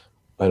means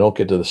I don't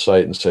get to the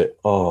site and say,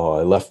 oh,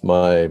 I left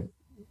my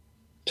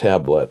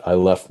tablet, I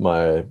left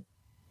my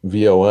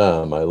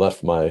VOM, I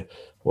left my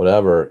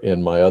whatever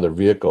in my other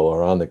vehicle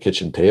or on the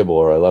kitchen table,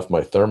 or I left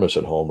my thermos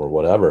at home or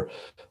whatever,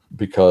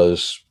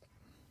 because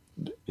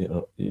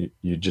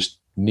you just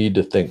need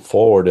to think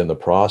forward in the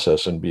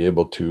process and be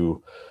able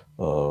to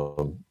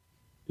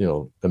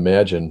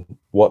imagine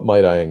what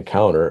might I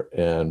encounter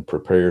and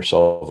prepare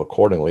yourself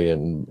accordingly,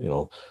 and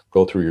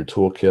go through your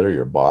toolkit or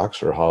your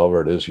box or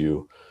however it is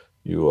you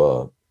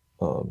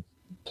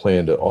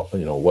plan to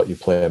what you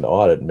plan to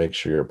audit, and make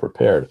sure you're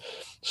prepared.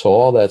 So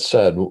all that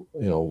said,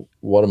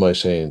 what am I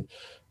saying?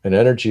 An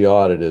energy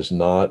audit is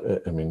not,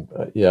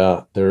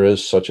 there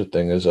is such a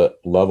thing as a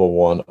level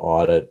 1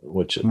 audit,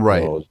 which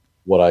right. is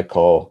what I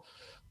call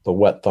the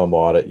wet thumb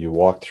audit. You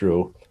walk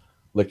through,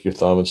 lick your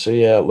thumb and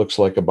say, yeah, it looks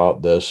like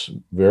about this,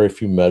 very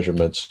few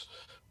measurements.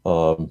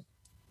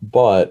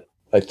 But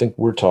I think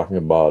we're talking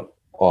about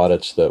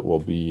audits that will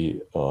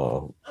be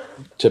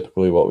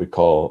typically what we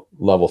call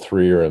level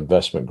 3 or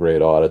investment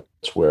grade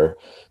audits, where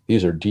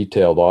these are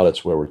detailed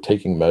audits where we're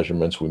taking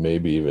measurements. We may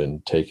be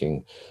even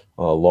taking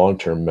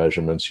long-term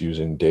measurements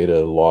using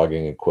data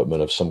logging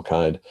equipment of some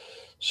kind.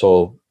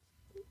 So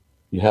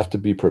you have to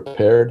be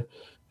prepared,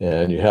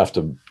 and you have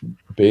to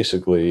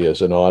basically,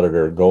 as an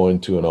auditor, go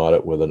into an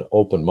audit with an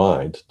open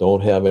mind.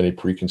 Don't have any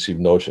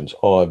preconceived notions.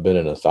 Oh, I've been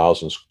in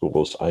 1,000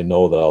 schools, I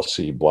know that I'll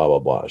see blah, blah,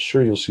 blah.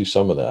 Sure, you'll see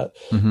some of that.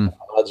 Mm-hmm.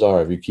 Odds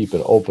are, if you keep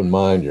an open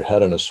mind, your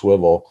head on a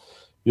swivel,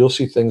 you'll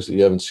see things that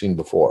you haven't seen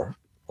before.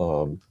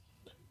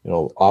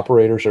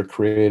 Operators are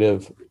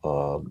creative.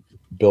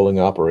 Building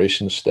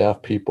operations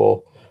staff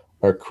people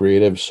are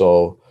creative.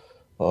 So,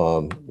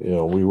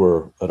 we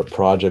were at a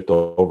project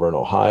over in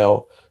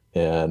Ohio,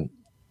 and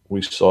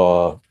we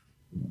saw,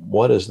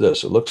 what is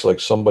this? It looks like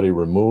somebody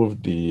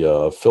removed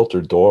the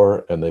filter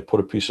door and they put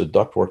a piece of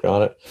ductwork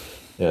on it.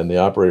 And the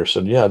operator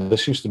said, yeah,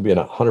 this used to be a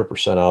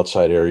 100%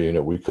 outside air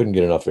unit. We couldn't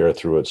get enough air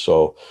through it.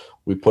 So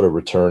we put a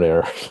return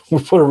air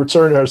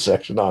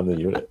section on the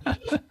unit.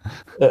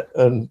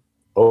 And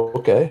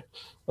okay.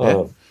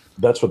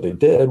 That's what they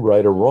did,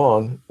 right or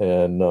wrong.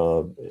 And,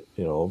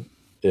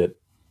 it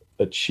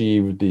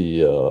achieved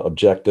the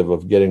objective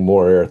of getting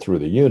more air through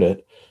the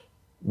unit.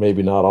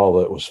 Maybe not all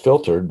that was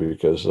filtered,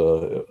 because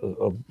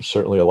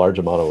certainly a large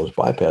amount of it was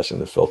bypassing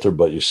the filter,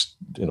 but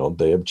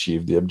they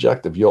achieved the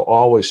objective. You'll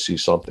always see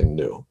something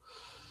new.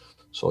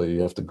 So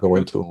you have to go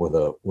into it with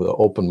an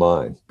open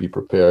mind, be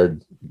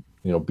prepared,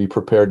 be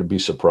prepared to be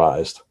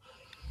surprised.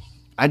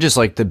 I just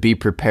like to be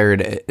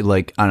prepared,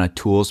 like on a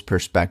tools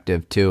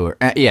perspective too.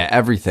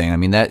 Everything. I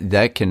mean,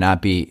 that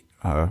cannot be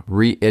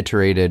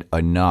reiterated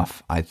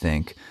enough, I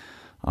think.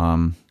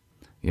 I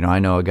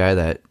know a guy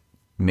that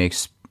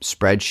makes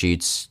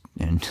spreadsheets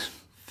and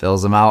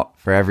fills them out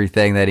for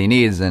everything that he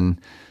needs, and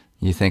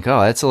you think, oh,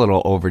 that's a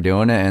little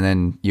overdoing it, and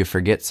then you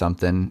forget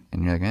something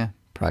and you're like,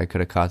 probably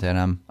could have caught that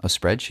on a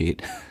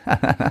spreadsheet.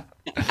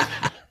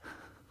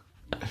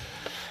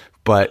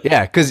 But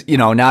yeah, because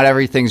not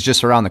everything's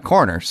just around the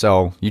corner.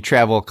 So you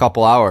travel a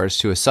couple hours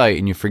to a site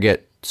and you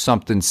forget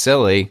something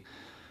silly.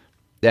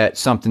 That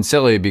something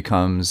silly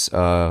becomes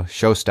a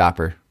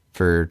showstopper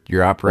for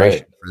your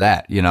operation, right, for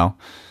that.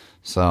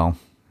 So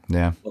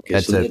yeah. Okay,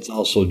 that's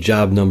also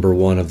job number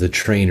 1 of the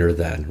trainer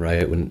then,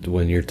 right?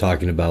 When you're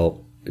talking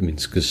about,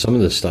 because some of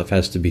this stuff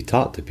has to be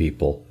taught to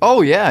people.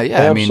 Oh yeah.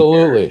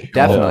 Absolutely.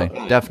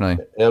 Definitely.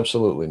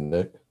 Absolutely,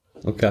 Nick.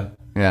 Okay.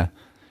 Yeah.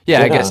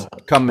 I guess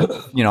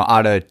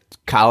out of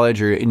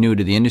college or new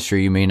to the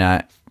industry, you may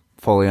not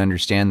fully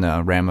understand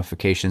the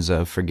ramifications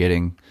of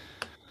forgetting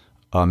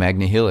a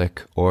magnehelic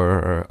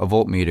or a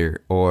voltmeter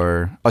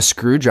or a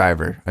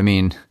screwdriver. I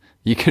mean,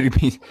 you could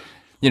be,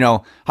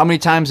 how many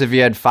times have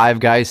you had 5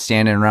 guys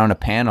standing around a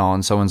panel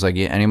and someone's like,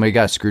 anybody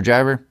got a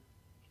screwdriver?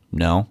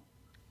 No.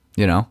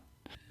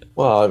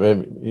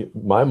 Well,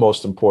 my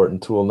most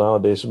important tool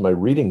nowadays is my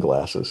reading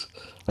glasses.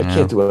 I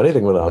can't do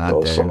anything without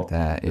those. So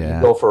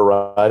you go for a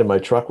ride in my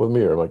truck with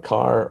me or my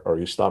car, or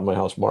you stop at my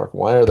house, Mark,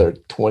 why are there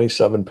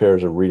 27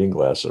 pairs of reading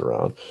glasses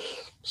around?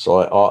 So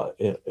I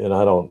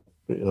don't,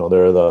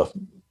 they're the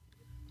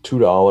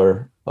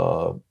 $2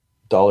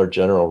 Dollar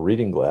General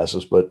reading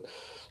glasses, but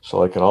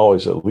so I can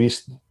always at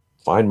least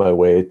find my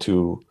way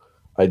to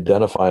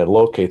identify and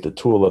locate the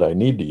tool that I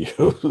need to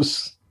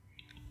use.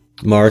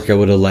 Mark, I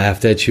would have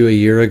laughed at you a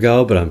year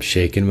ago, but I'm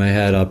shaking my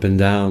head up and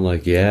down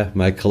like, yeah,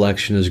 my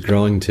collection is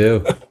growing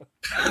too.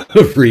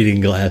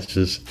 Reading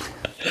glasses.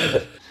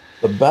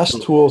 The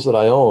best tools that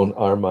I own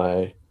are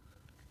my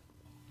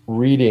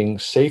reading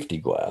safety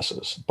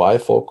glasses,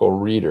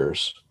 bifocal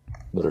readers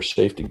that are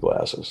safety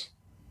glasses.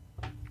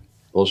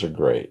 Those are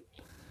great.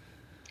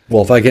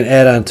 Well, if I can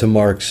add on to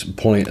Mark's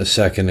point a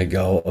second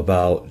ago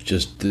about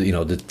just,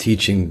 the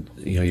teaching,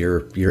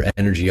 your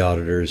energy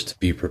auditors to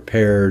be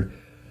prepared,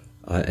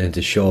 and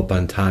to show up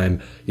on time.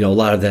 A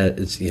lot of that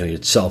is,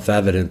 it's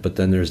self-evident, but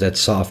then there's that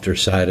softer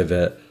side of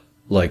it,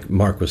 like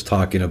Mark was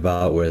talking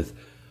about with,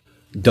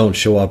 don't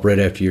show up right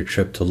after your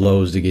trip to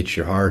Lowe's to get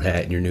your hard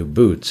hat and your new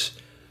boots,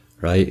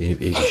 right?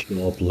 If you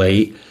show up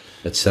late,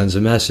 that sends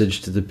a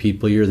message to the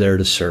people you're there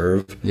to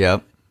serve.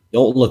 Yep.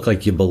 don't look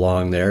like you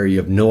belong there. You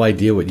have no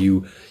idea what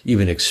you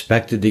even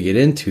expected to get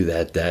into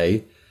that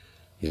day.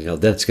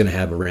 That's going to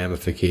have a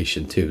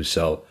ramification too.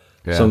 So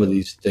some of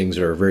these things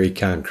are very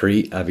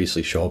concrete.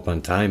 Obviously, show up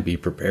on time, be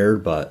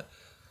prepared, but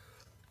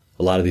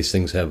a lot of these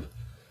things have,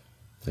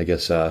 I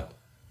guess,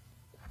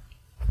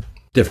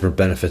 different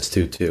benefits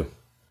too.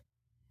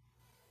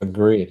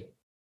 Agreed.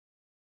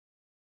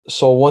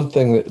 So one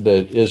thing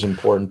that is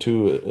important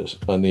too is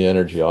on the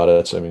energy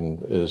audits,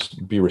 is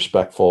be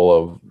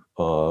respectful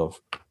of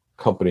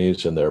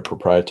companies and their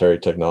proprietary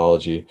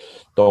technology.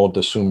 Don't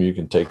assume you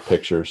can take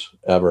pictures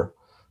ever.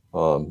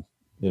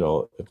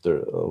 If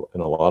they're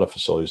in a lot of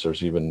facilities,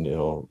 there's even,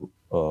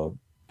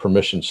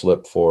 permission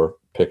slip for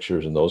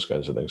pictures and those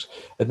kinds of things.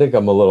 I think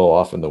I'm a little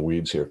off in the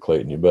weeds here,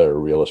 Clayton. You better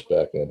reel us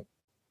back in.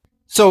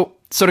 So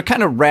to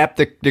kind of wrap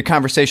the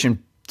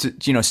conversation,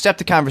 step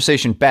the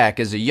conversation back,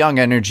 as a young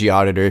energy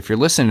auditor, if you're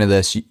listening to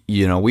this,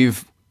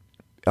 we've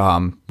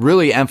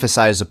really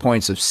emphasized the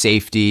points of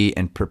safety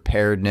and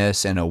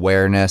preparedness and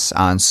awareness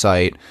on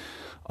site.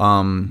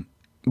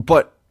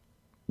 But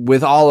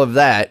with all of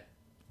that,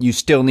 you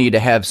still need to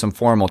have some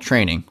formal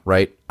training,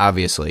 right?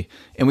 Obviously.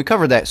 And we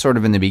covered that sort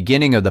of in the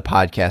beginning of the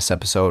podcast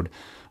episode.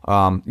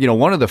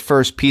 One of the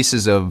first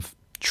pieces of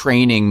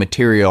training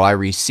material I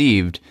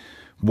received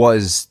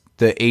was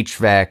the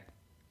HVAC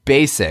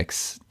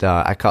basics.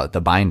 I call it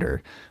the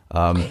binder.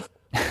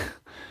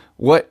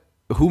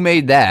 Who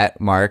made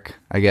that, Mark?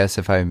 I guess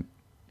I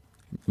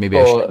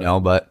should know,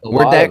 but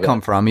where'd that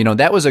come from?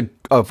 That was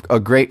a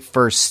great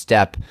first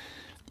step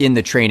in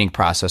the training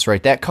process,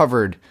 right? That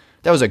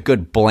was a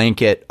good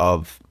blanket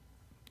of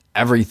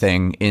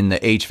everything in the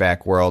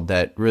HVAC world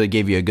that really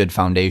gave you a good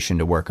foundation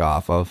to work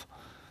off of.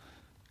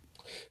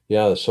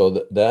 Yeah,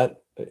 so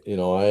that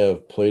I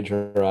have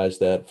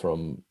plagiarized that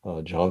from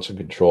Johnson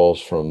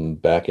Controls from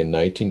back in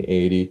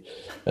 1980,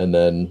 and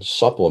then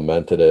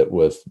supplemented it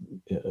with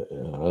I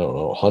don't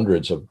know,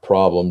 hundreds of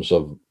problems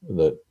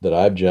that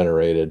I've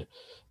generated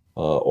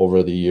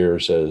over the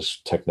years as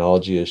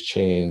technology has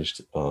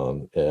changed.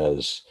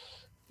 As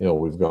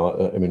we've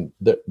gone.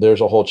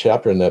 There's a whole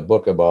chapter in that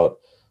book about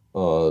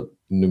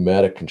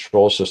pneumatic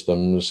control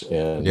systems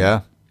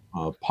and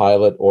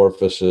pilot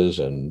orifices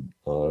and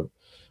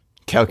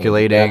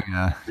calculating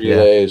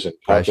relays and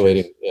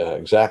calculating. Yeah,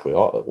 exactly.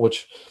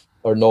 Which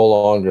are no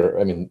longer,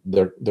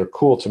 they're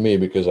cool to me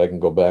because I can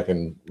go back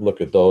and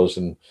look at those,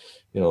 and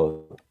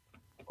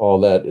all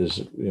that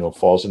is,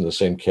 falls in the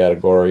same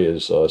category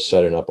as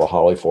setting up a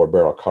Holley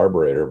 4-barrel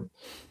carburetor,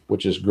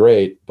 which is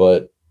great,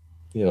 but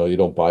you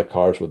don't buy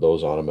cars with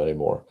those on them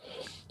anymore.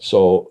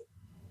 So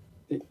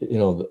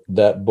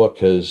that book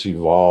has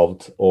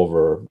evolved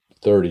over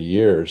 30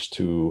 years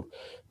to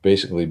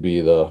basically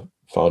be the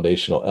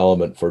foundational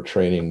element for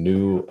training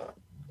new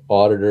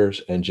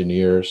auditors,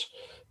 engineers.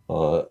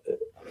 In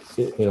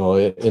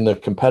the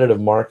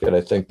competitive market,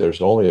 I think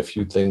there's only a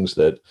few things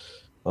that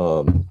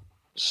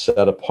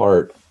set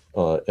apart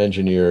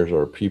engineers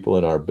or people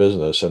in our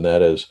business, and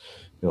that is,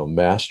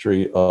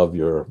 mastery of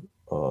your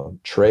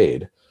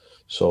trade.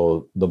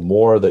 So the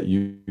more that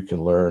you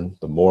can learn,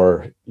 the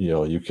more,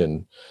 you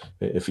can,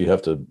 if you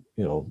have to,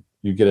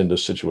 you get into a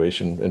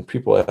situation, and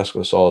people ask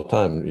us all the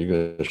time, you're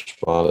going to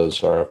respond to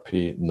this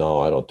RFP? No,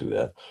 I don't do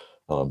that.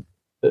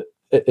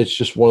 It's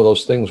just one of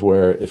those things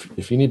where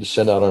if you need to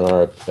send out an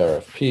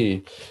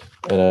RFP,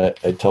 and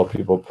I tell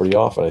people pretty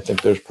often, I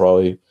think there's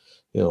probably,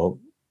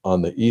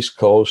 on the East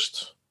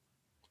Coast,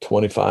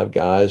 25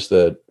 guys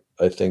that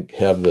I think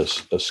have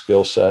a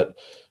skill set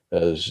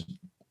as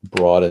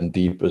broad and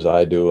deep as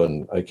I do,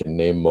 and I can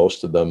name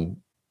most of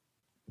them,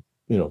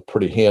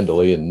 pretty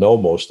handily, and know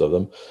most of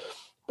them.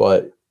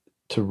 But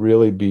to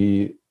really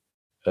be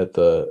at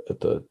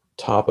the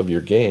top of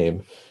your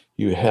game,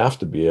 you have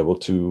to be able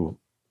to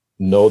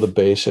know the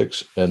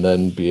basics and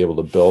then be able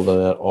to build on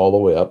that all the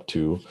way up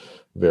to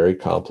very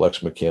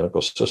complex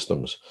mechanical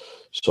systems.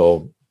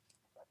 So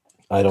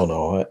I don't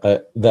know.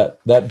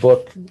 That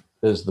book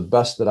is the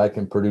best that I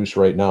can produce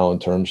right now in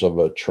terms of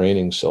a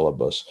training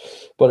syllabus.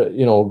 But,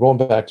 going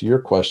back to your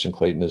question,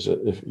 Clayton, is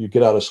if you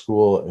get out of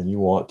school and you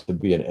want to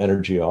be an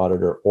energy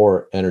auditor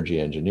or energy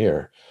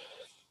engineer,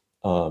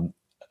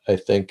 I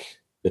think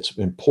it's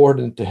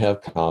important to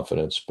have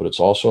confidence, but it's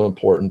also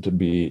important to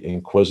be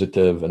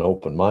inquisitive and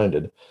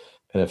open-minded.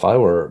 And if I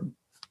were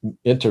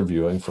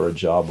interviewing for a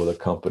job with a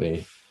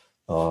company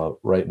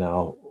right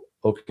now,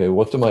 okay,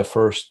 what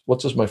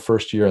does my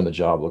first year in the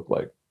job look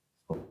like?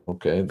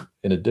 Okay,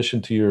 in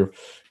addition to your,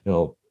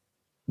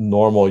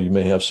 normal, you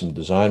may have some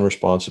design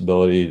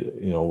responsibility,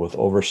 with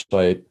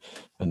oversight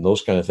and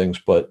those kind of things,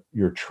 but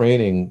your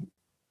training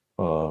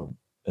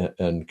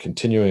and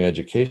continuing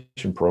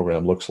education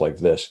program looks like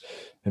this,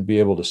 and be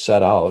able to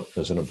set out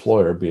as an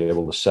employer, be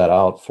able to set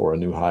out for a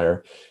new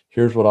hire.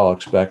 Here's what I'll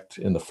expect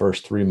in the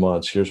first 3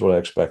 months. Here's what I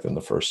expect in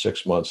the first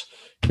 6 months.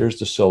 Here's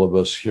the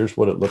syllabus. Here's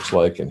what it looks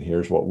like. And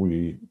here's what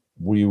we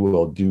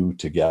will do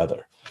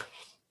together.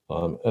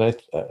 And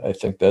I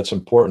think that's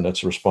important.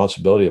 That's the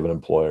responsibility of an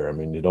employer.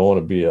 You don't want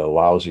to be a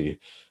lousy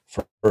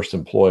first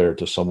employer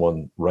to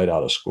someone right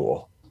out of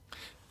school.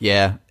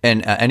 Yeah.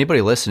 And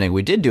anybody listening,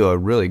 we did do a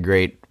really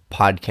great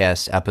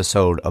podcast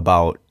episode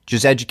about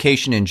just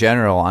education in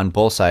general on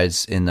both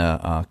sides in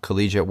the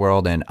collegiate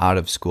world and out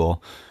of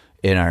school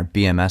in our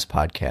BMS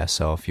podcast.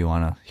 So if you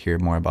want to hear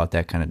more about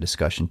that kind of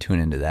discussion, tune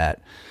into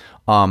that.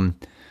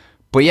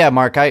 But yeah,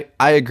 Mark, I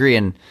agree.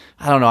 And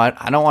I don't know,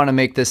 I don't want to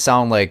make this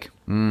sound like,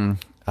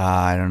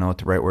 I don't know what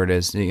the right word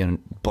is,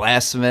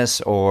 blasphemous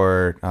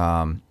or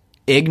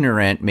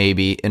ignorant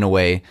maybe in a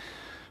way.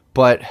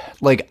 But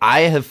like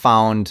I have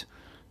found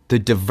the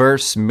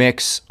diverse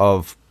mix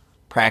of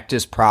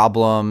practice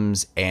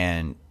problems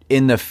and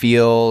in the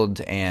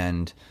field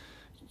and,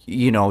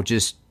 they'd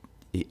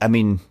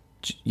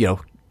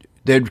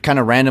kind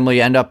of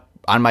randomly end up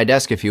on my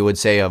desk, if you would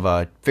say,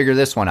 of figure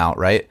this one out,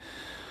 right?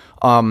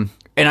 And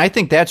I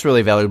think that's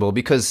really valuable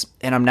because,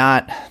 and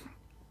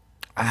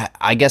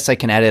I guess I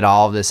can edit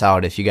all of this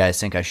out if you guys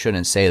think I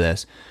shouldn't say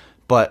this,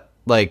 but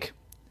like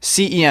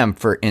CEM,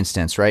 for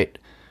instance, right?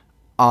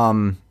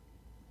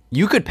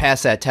 You could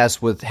pass that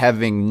test with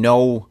having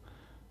no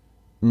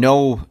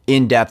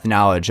in-depth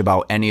knowledge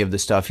about any of the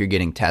stuff you're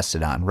getting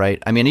tested on,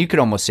 right? I mean, you could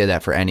almost say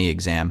that for any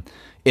exam.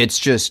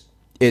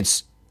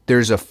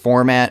 There's a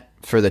format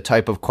for the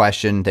type of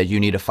question that you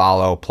need to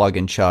follow, plug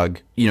and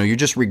chug. You're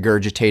just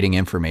regurgitating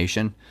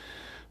information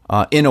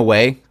in a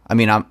way. I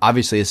mean,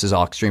 obviously this is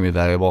all extremely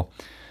valuable,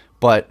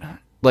 but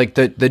like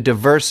the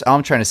diverse, all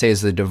I'm trying to say is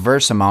the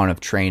diverse amount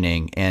of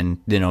training and,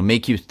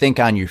 make you think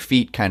on your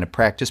feet kind of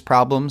practice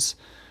problems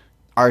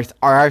are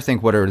I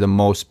think what are the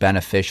most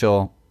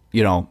beneficial,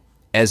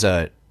 as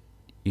a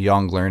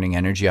young learning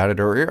energy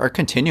auditor or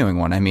continuing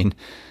one. I mean,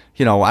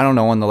 I don't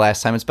know when the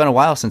last time, it's been a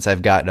while since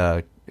I've got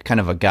a kind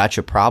of a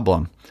gotcha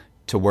problem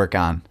to work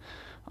on,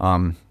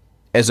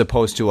 as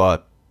opposed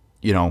to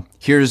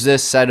here's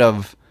this set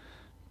of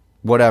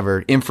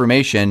whatever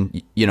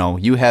information,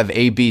 you have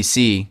A, B,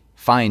 C,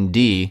 find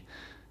D.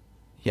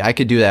 Yeah, I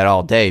could do that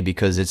all day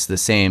because it's the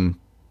same,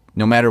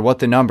 no matter what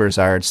the numbers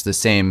are, it's the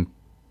same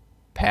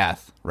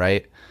path,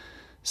 right?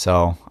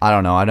 So I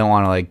don't know. I don't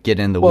want to like get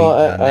in the weeds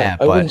on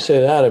that. I wouldn't say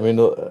that. I mean,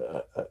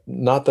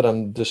 not that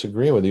I'm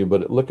disagreeing with you,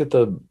 but look at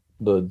the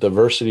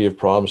diversity of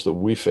problems that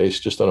we face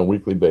just on a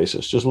weekly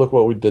basis. Just look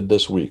what we did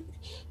this week.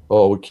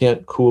 Oh, we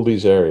can't cool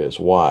these areas.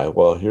 Why?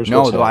 Well, here's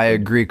what's happening. I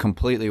agree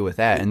completely with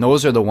that. And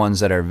those are the ones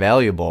that are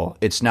valuable.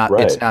 It's not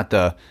right. It's not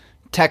the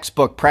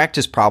textbook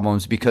practice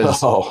problems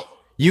because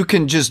you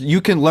can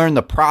learn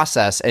the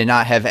process and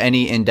not have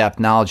any in-depth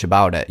knowledge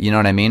about it. You know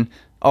what I mean?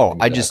 Oh,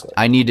 exactly.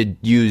 I need to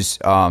use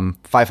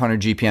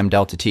 500 GPM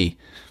delta T.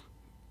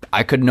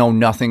 I could know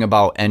nothing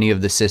about any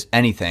of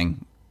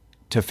anything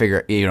to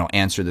figure,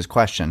 answer this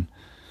question.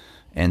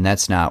 And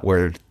that's not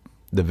where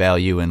the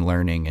value in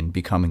learning and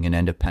becoming an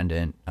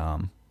independent,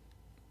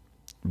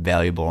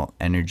 valuable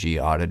energy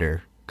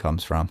auditor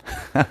comes from.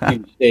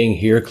 You're saying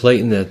here,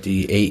 Clayton, that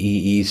the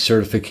AEE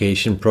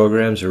certification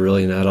programs are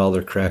really not all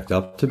they're cracked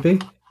up to be?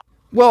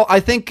 Well, I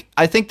think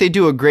they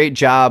do a great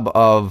job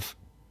of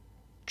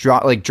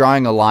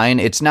drawing a line.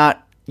 It's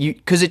not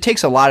because it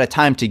takes a lot of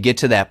time to get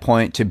to that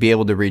point to be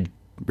able to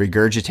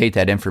regurgitate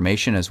that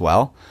information as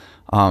well.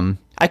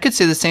 I could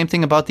say the same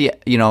thing about the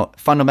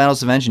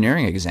fundamentals of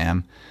engineering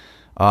exam.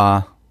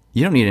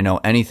 You don't need to know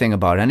anything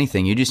about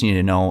anything. You just need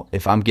to know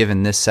if I'm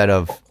given this set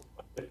of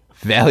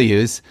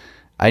values,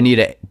 I need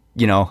to,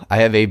 I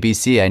have A, B,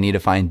 C, I need to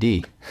find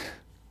D.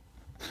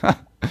 I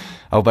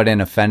hope I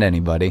didn't offend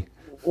anybody.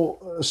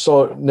 Well,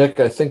 so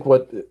Nick, I think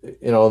what,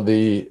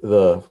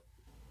 the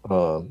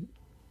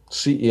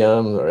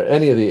CEM or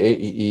any of the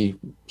AEE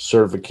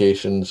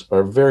certifications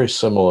are very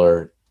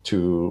similar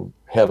to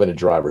having a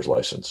driver's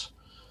license.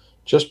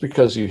 Just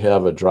because you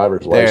have a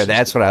driver's license.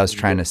 That's what I was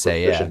trying to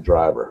say. Yeah.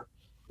 Driver.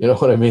 You know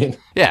what I mean?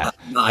 Yeah.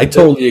 I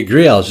totally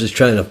agree. I was just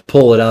trying to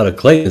pull it out of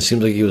Clayton. It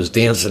seems like he was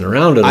dancing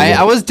around it.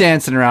 I was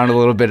dancing around a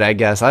little bit, I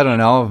guess. I don't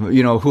know.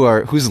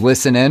 Who's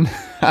listening?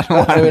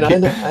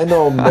 I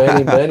know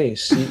many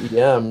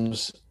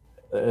CEMs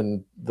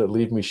and that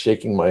leave me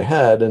shaking my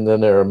head. And then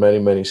there are many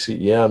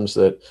CEMs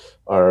that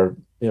are,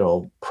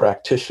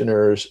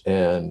 practitioners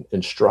and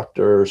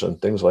instructors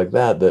and things like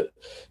that,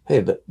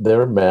 hey,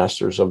 they're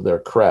masters of their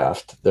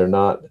craft. They're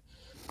not,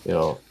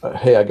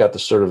 hey, I got the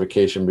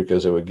certification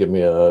because it would give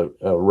me a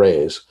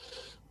raise.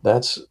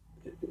 That's,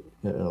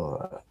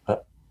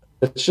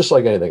 it's just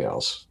like anything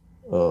else.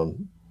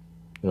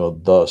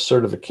 The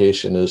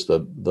certification is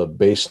the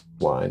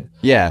baseline.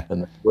 Yeah.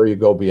 And where you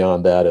go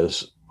beyond that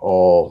is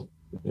all,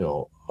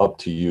 up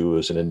to you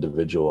as an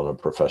individual and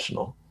a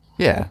professional.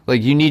 Yeah.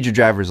 Like you need your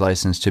driver's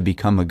license to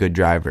become a good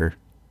driver,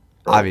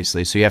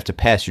 obviously. So you have to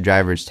pass your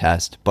driver's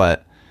test,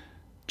 but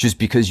just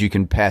because you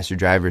can pass your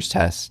driver's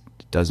test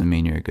doesn't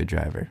mean you're a good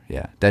driver.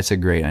 Yeah. That's a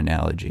great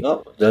analogy.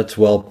 No, that's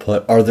well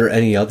put. Are there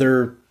any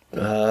other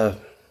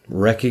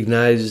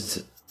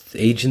recognized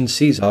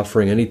agencies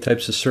offering any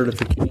types of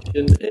certification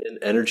in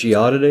energy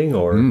auditing?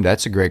 Or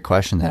that's a great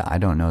question that I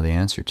don't know the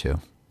answer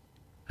to.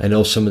 I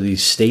know some of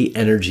these state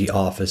energy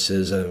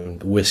offices,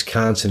 and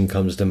Wisconsin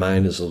comes to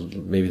mind as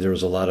maybe there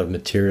was a lot of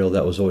material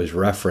that was always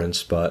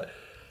referenced, but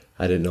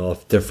I didn't know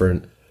if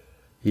different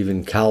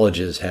even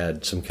colleges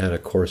had some kind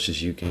of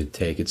courses you could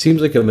take. It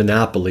seems like a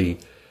monopoly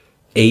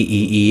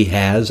AEE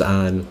has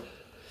on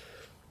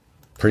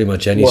pretty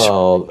much any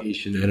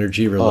certification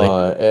energy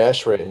related.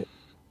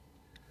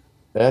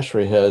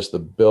 ASHRAE has the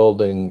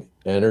Building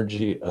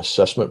Energy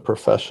Assessment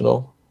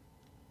Professional,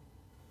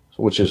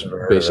 which is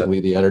basically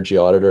the energy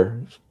auditor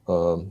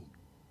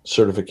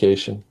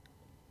certification.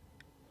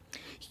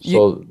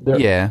 So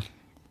there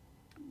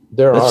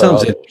that are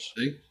sounds others.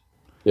 interesting.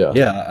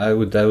 Yeah, I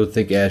would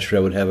think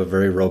ASHRAE would have a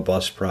very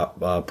robust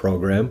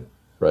program.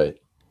 right.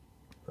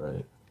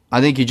 I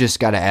think you just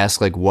got to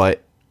ask, like,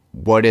 what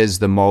is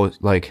the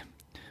most, like,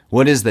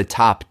 what is the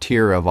top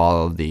tier of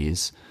all of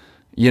these?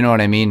 You know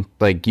what I mean?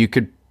 Like, you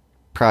could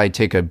probably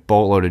take a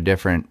boatload of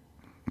different,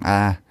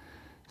 I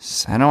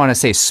don't want to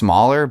say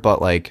smaller,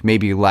 but like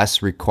maybe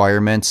less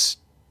requirements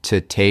to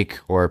take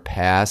or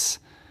pass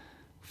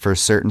for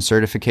certain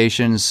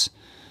certifications.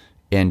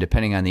 And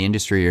depending on the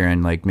industry you're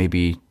in, like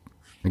maybe,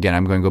 again,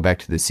 I'm going to go back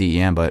to the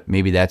CEM, but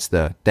maybe that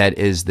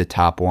is the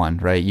top one,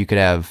 right? You could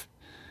have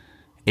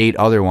 8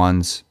 other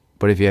ones,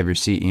 but if you have your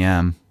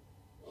CEM,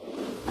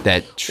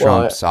 that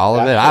trumps all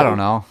of it. I don't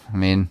know. I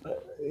mean,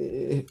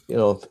 you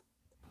know,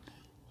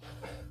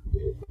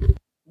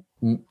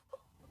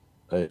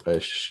 I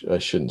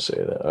shouldn't say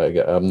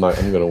that. I'm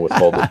going to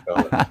withhold the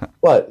comment.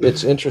 But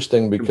it's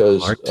interesting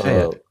because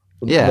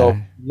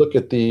look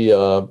at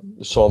the.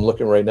 So I'm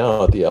looking right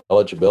now at the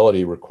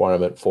eligibility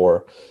requirement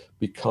for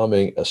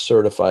becoming a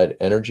certified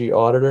energy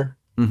auditor.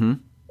 mm-hmm.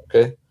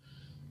 Okay,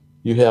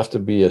 you have to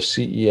be a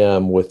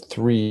CEM with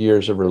 3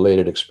 years of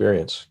related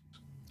experience.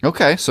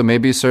 Okay, so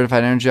maybe a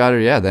certified energy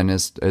auditor, then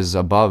is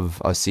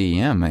above a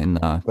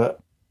CEM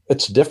But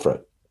it's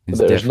different.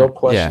 There's no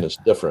question it's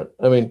different.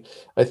 I mean,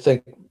 I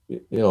think,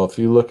 if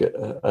you look at,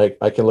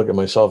 I can look at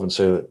myself and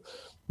say that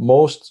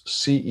most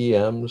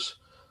CEMs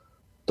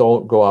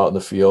don't go out in the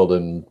field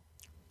and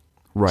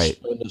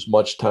spend as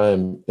much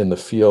time in the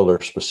field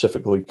or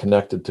specifically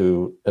connected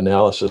to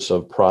analysis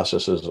of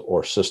processes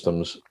or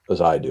systems as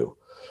I do.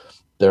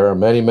 There are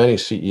many, many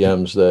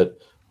CEMs that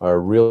are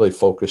really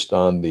focused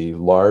on the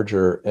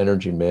larger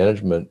energy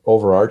management,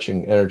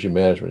 overarching energy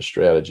management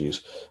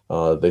strategies.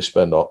 They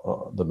spend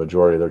the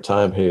majority of their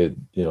time, hey,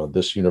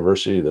 this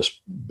university, this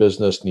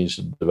business needs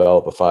to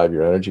develop a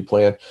 5-year energy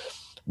plan.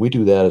 We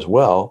do that as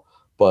well,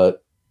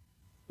 but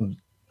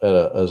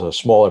as a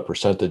smaller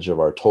percentage of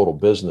our total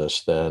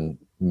business than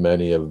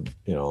many of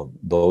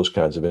those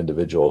kinds of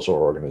individuals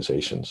or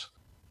organizations.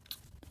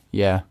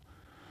 Yeah.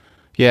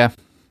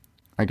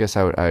 I guess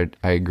I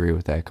agree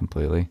with that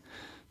completely.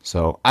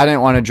 So I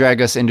didn't want to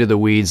drag us into the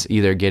weeds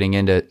either, getting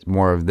into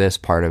more of this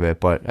part of it,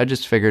 but I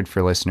just figured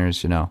for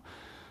listeners,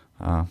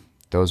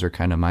 those are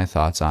kind of my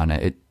thoughts on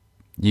it.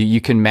 You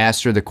can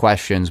master the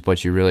questions,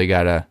 but you really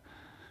gotta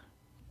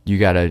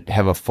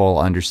have a full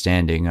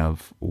understanding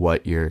of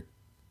what you're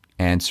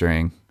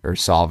answering or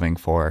solving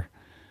for,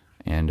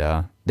 and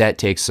that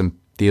takes some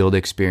field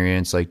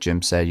experience, like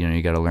Jim said.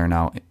 You got to learn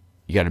out.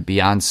 You got to be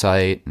on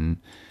site and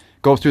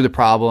go through the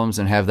problems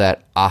and have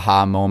that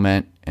aha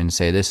moment and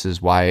say, this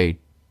is why.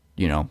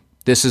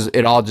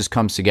 It all just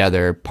comes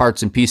together.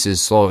 Parts and pieces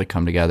slowly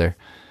come together,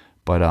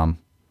 but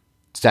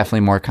it's definitely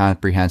more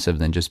comprehensive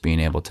than just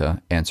being able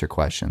to answer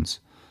questions.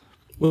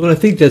 Well, I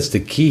think that's the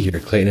key here,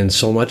 Clayton, and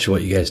so much of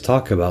what you guys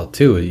talk about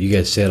too. You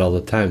guys say it all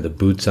the time, the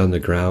boots on the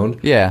ground.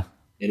 Yeah.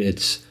 And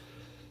it's,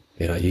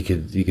 you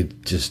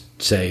could just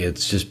say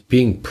it's just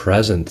being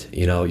present.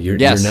 You're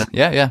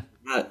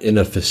not in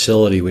a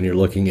facility when you're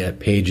looking at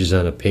pages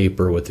on a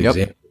paper with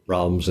example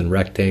problems and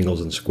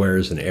rectangles and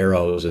squares and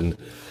arrows and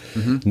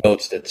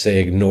notes that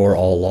say ignore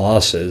all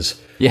losses.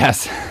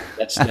 Yes.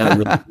 That's not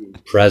really being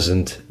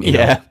present in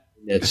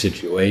that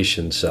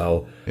situation.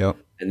 So,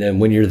 and then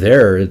when you're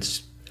there,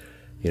 it's,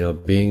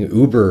 being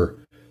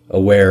uber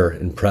aware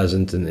and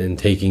present and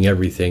taking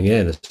everything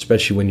in,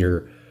 especially when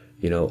you're,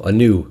 a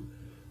new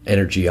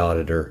energy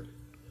auditor.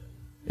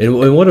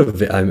 And what a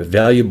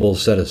valuable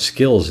set of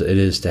skills it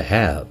is to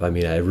have. I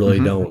mean, I really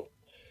don't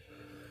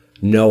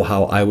know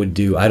how I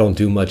don't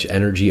do much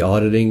energy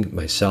auditing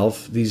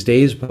myself these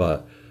days,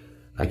 but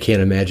I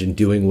can't imagine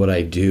doing what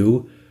I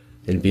do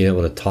and being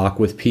able to talk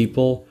with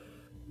people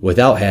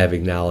without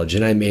having knowledge.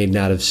 And I may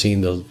not have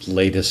seen the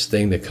latest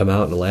thing that come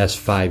out in the last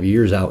 5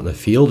 years out in the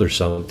field or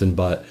something,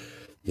 but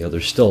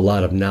there's still a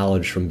lot of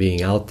knowledge from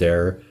being out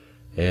there.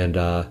 And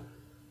I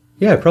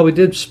probably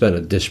did spend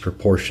a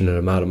disproportionate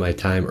amount of my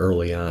time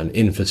early on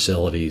in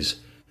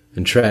facilities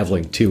and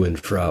traveling to and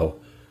fro,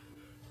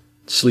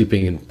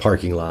 sleeping in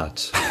parking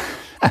lots.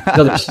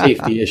 Another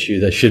safety issue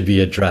that should be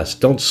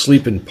addressed. Don't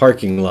sleep in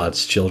parking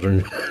lots,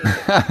 children.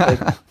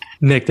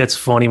 Nick, that's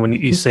funny when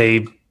you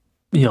say,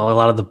 a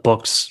lot of the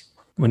books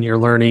when you're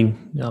learning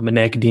in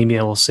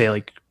academia will say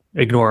like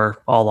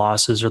ignore all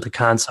losses, or the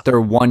concept.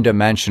 They're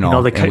one-dimensional,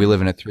 and we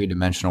live in a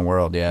 3-dimensional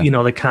world. Yeah.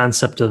 The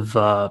concept of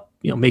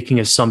making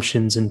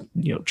assumptions and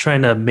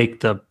trying to make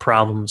the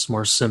problems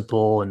more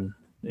simple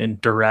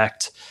and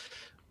direct.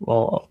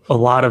 Well, a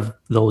lot of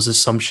those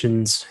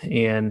assumptions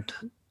and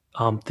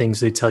things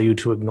they tell you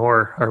to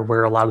ignore are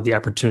where a lot of the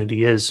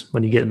opportunity is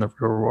when you get in the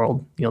real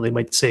world. They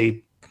might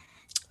say,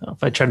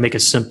 if I try to make a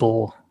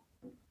simple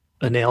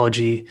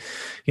analogy,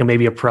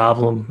 maybe a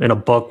problem in a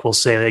book will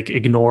say like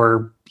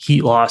ignore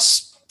heat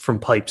loss from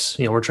pipes.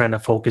 We're trying to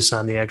focus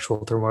on the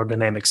actual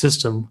thermodynamic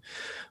system.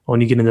 When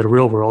you get into the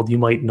real world, you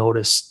might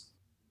notice,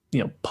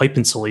 pipe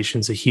insulation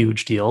is a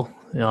huge deal.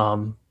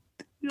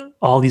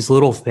 All these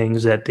little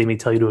things that they may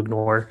tell you to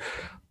ignore,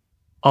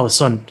 all of a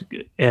sudden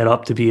add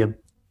up to be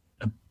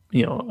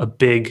a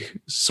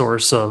big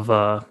source of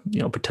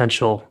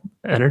potential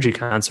energy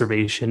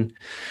conservation.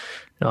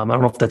 I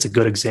don't know if that's a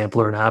good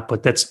example or not,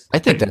 but I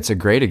think that's a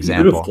great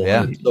example. Beautiful.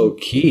 Yeah, it's so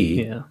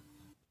key. Yeah.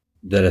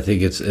 That I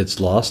think it's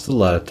lost a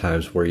lot of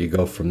times, where you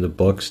go from the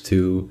books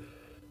to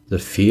the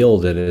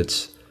field, and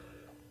it's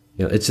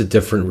a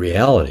different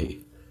reality.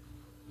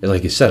 And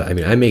like you said, I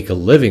mean, I make a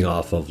living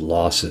off of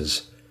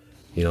losses,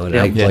 and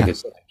like I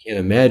said, I can't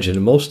imagine.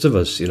 And most of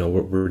us,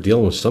 we're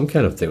dealing with some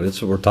kind of thing.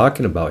 That's what we're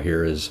talking about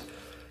here is,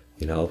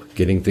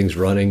 getting things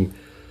running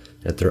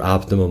at their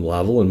optimum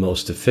level and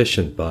most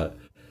efficient. But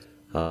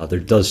there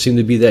does seem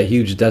to be that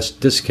huge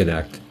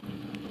disconnect.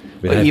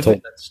 I mean, I've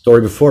told that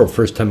story before.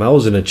 First time I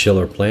was in a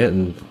chiller plant,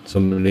 and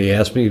somebody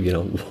asked me,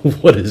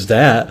 what is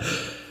that?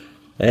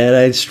 And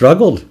I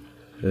struggled.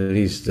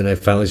 And I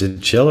finally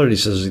said chiller, and he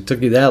says, "It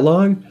took you that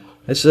long?"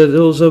 I said,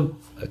 well,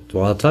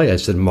 I'll tell you. I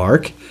said,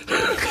 Mark.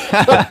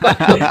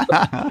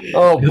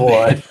 Oh,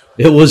 boy.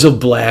 It was a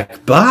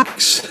black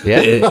box. Yeah.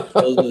 It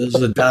was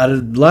a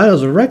dotted line. It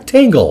was a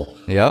rectangle.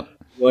 Yep.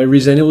 The only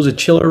reason it was a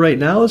chiller right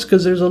now is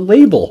because there's a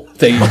label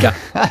that you got.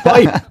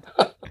 Pipe.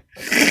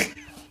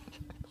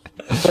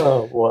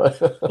 Oh, boy.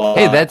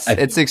 Hey,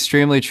 it's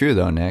extremely true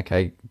though, Nick.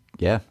 There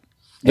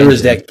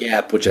is that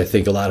gap, which I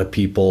think a lot of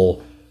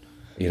people,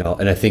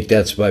 and I think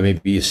that's why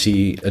maybe you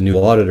see a new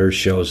auditor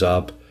shows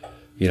up,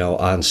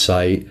 on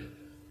site,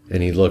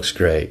 and he looks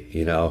great.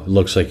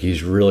 Looks like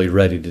he's really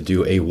ready to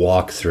do a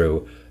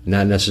walkthrough,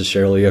 not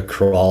necessarily a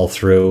crawl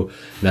through,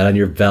 not on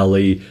your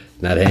belly,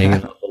 not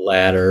hanging off a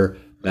ladder,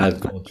 not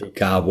going through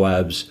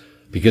cobwebs,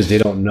 because they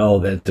don't know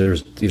that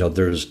there's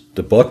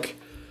the book,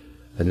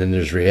 and then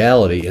there's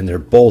reality, and they're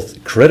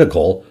both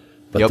critical.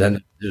 But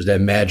then there's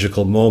that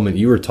magical moment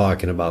you were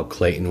talking about,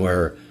 Clayton,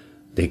 where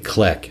they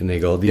click and they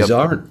go, these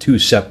aren't two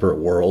separate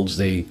worlds.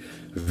 They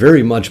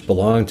very much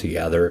belong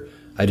together.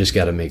 I just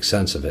got to make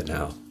sense of it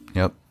now.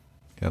 Yep.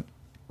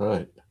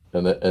 Right.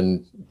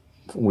 And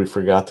we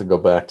forgot to go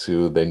back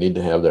to they need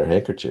to have their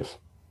handkerchief.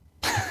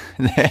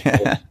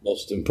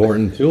 Most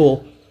important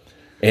tool.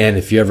 And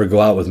if you ever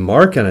go out with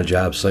Mark on a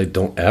job site,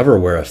 don't ever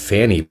wear a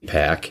fanny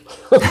pack.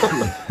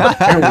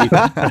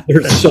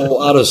 They're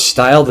so out of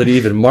style that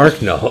even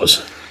Mark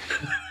knows.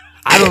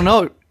 I don't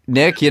know,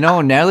 Nick.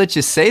 Now that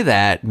you say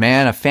that,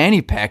 man, a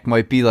fanny pack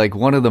might be like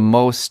one of the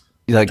most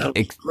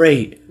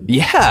great.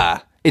 Yeah,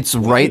 it's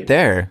right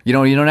there. You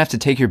don't have to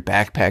take your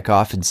backpack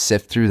off and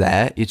sift through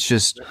that. It's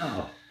just.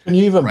 Can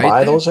you even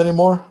buy those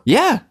anymore?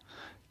 Yeah.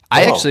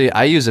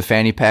 I use a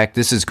fanny pack.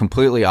 This is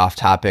completely off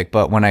topic,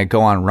 but when I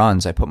go on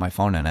runs, I put my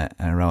phone in it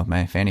and I run with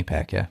my fanny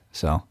pack. Yeah.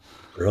 So.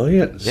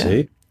 Brilliant. Yeah.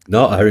 See?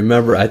 No, I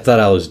remember I thought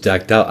I was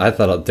decked out. I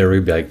thought there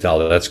would be like,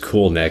 oh, that's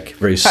cool, Nick.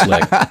 Very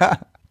slick.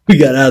 We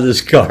got out of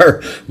this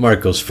car.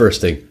 Mark goes, first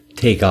thing,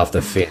 take off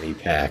the fanny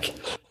pack. I'm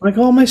like,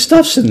 all my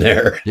stuff's in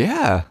there.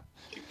 Yeah.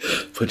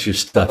 Put your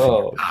stuff in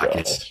your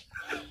pockets. Gosh.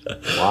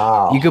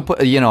 Wow. You could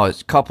put,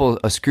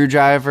 a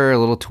screwdriver, a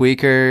little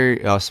tweaker,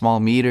 a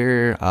small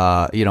meter,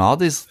 all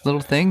these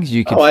little things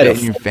you could fit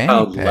in your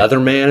fanny pack.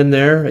 Leatherman in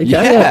there.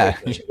 Yeah.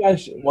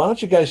 Why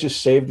don't you guys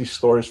just save these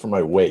stories for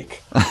my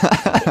wake?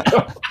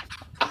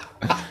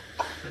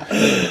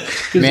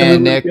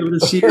 Man, Nick,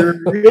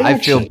 I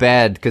feel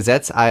bad because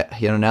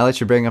now that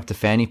you bring up the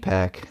fanny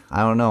pack,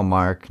 I don't know,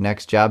 Mark,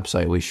 next job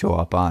site we show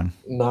up on.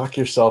 Knock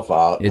yourself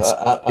out.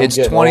 It's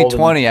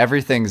 2020.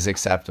 Everything's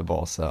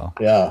acceptable. So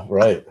yeah,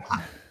 right.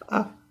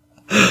 I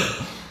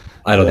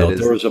don't know.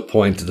 There was a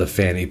point to the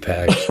fanny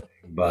pack,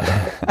 but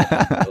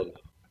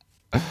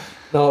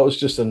no, it was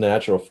just a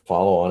natural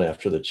follow on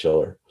after the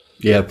chiller.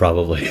 Yeah,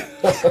 probably.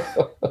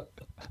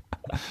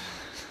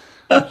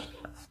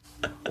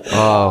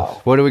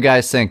 Oh, what do we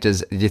guys think? Do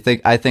you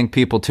think? I think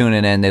people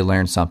tuning in, they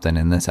learned something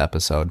in this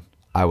episode.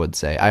 I would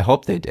say. I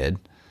hope they did.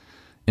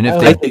 And if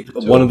I think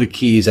one of the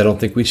keys I don't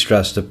think we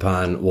stressed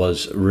upon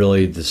was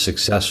really the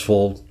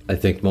successful. I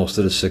think most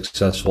of the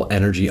successful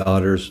energy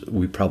auditors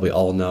we probably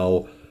all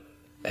know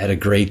had a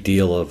great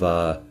deal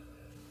of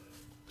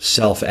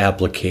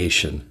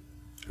self-application,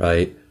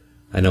 right?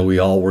 I know we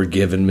all were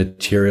given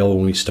material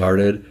when we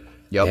started,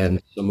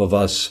 and some of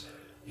us,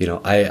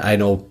 I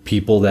know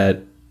people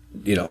that.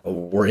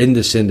 We're in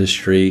this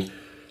industry,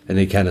 and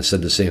they kind of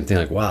said the same thing,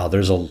 like, wow,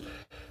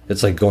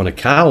 it's like going to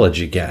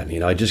college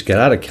again. I just got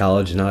out of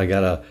college, and now I got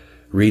to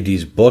read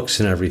these books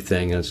and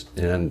everything, and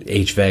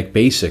HVAC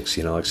basics,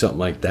 like something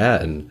like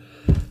that. And,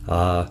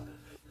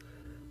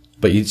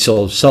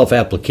 so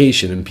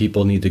self-application, and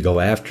people need to go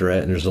after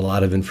it, and there's a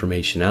lot of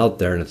information out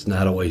there, and it's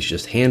not always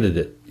just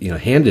handed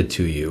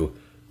to you,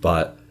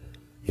 but,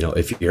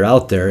 if you're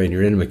out there and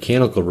you're in a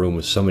mechanical room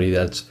with somebody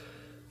that's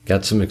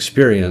got some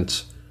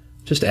experience,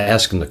 just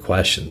ask them the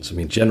questions. I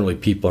mean, generally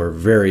people are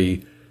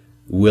very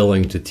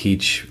willing to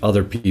teach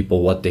other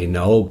people what they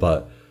know,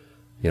 but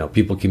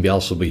people can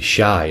also be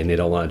shy and they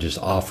don't want to just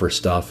offer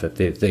stuff if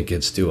they think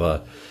it's to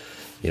an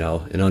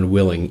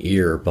unwilling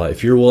ear. But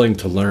if you're willing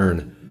to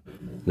learn,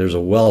 there's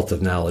a wealth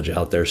of knowledge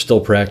out there,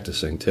 still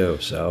practicing too.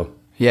 So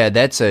yeah,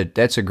 that's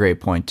a great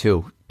point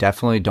too.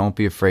 Definitely don't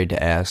be afraid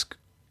to ask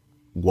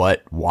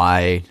what,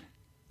 why.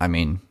 I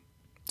mean,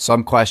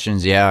 some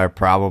questions, are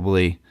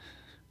probably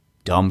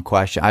dumb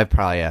questions. I've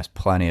probably asked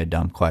plenty of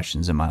dumb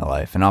questions in my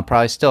life, and I'll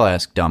probably still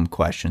ask dumb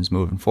questions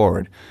moving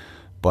forward.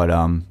 But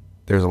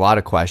there's a lot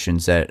of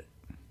questions that,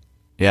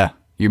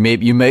 you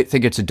may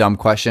think it's a dumb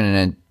question,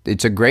 and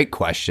it's a great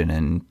question,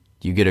 and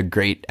you get a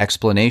great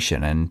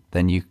explanation, and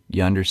then you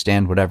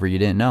understand whatever you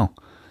didn't know.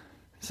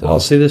 So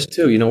I'll say this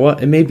too. You know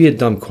what? It may be a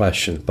dumb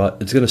question,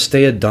 but it's going to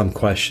stay a dumb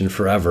question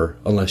forever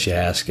unless you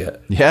ask it.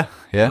 Yeah.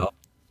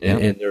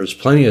 And there's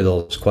plenty of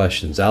those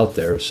questions out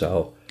there.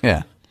 So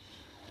yeah.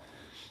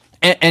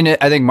 And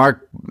I think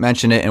Mark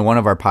mentioned it in one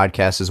of our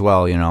podcasts as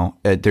well.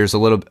 There's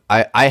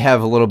I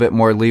have a little bit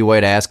more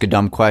leeway to ask a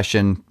dumb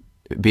question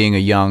being a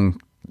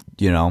young,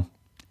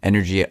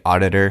 energy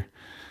auditor,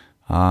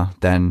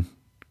 than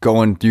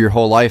going through your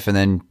whole life and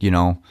then,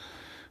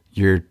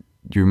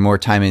 you're more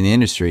time in the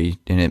industry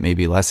and it may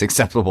be less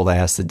acceptable to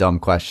ask the dumb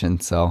question.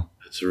 So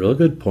that's a real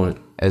good point.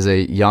 As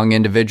a young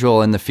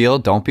individual in the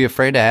field, don't be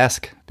afraid to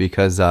ask,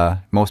 because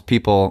most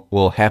people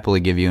will happily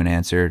give you an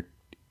answer,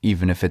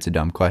 even if it's a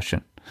dumb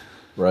question.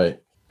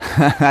 Right.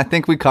 I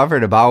think we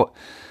covered about,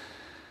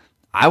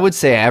 I would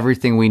say,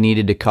 everything we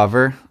needed to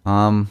cover.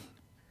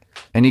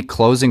 Any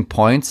closing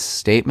points,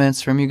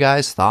 statements from you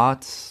guys,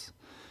 thoughts?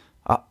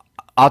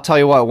 I'll tell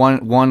you what,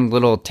 one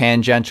little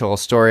tangential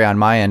story on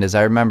my end is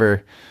I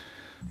remember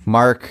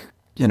Mark,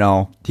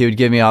 he would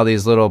give me all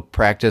these little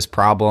practice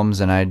problems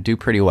and I'd do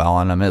pretty well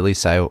on them. At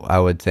least I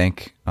would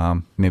think.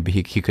 Maybe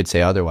he could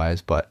say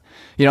otherwise, but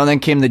then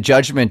came the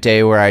judgment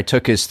day where I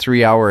took his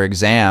 3-hour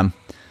exam.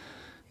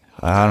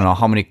 I don't know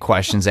how many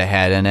questions I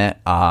had in it.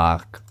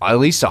 At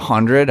least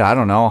 100. I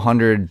don't know,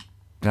 100.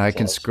 I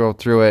can scroll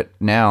through it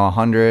now.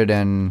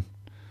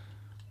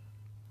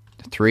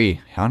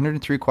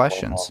 103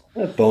 questions.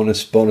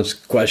 Bonus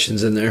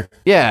questions in there.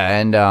 Yeah,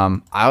 and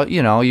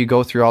you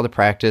go through all the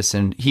practice,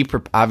 and he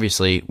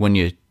obviously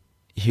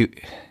he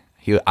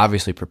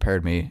obviously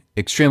prepared me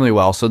extremely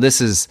well. So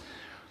this is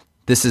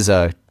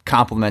a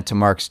compliment to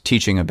Mark's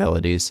teaching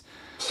abilities.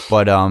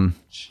 But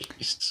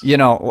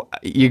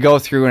you go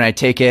through and I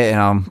take it and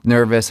I'm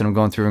nervous and I'm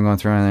going through and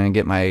then I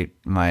get my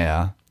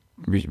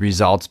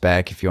results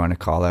back, if you want to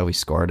call that. We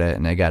scored it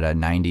and I got a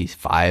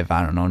 95,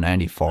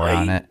 94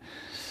 on it.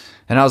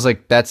 And I was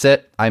like, that's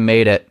it. I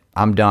made it.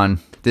 I'm done.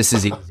 This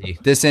is easy.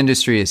 This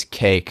industry is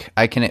cake.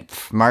 I can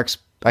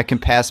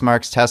pass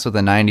Mark's test with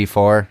a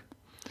 94.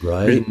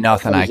 Right. There's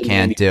nothing I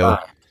can't do.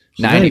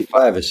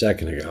 95 a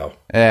second ago.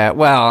 Yeah,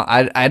 well,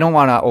 I don't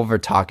want to over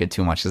talk it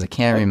too much because I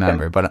can't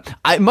remember, but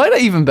I might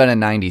have even been a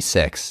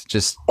 96.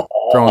 Just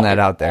throwing that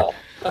out there.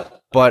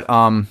 But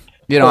I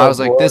was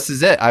like, this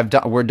is it.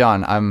 We're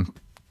done.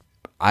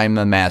 I'm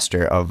a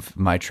master of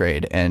my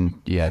trade, and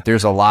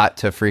there's a lot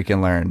to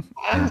freaking learn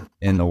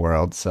in the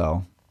world.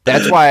 So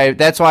that's why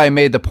I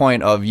made the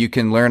point of you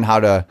can learn how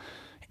to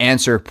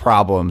answer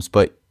problems,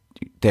 but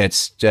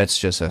that's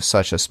just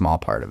such a small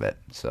part of it.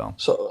 So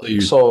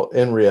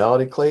in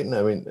reality, Clayton,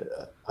 I mean,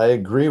 I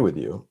agree with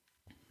you,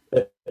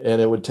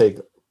 and it would take,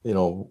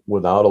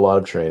 without a lot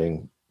of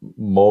training,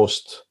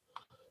 it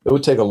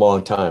would take a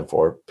long time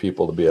for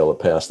people to be able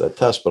to pass that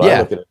test. But I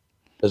look at it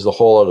as the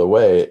whole other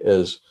way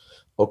is,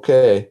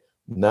 okay,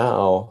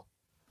 now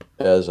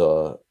as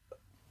I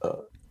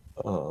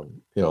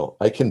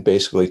can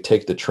basically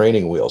take the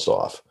training wheels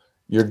off.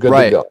 You're good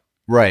to go.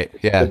 Right.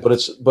 Yeah. But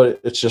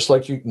it's just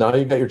like you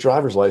got your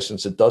driver's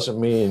license. It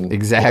doesn't mean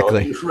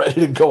exactly you're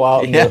ready to go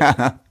out.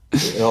 Yeah.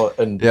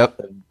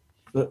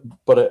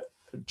 But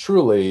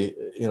truly,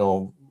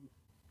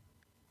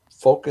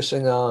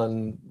 focusing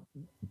on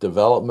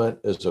development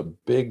is a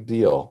big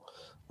deal,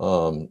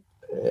 and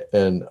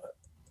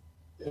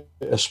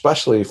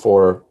especially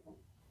for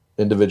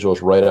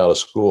individuals right out of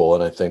school.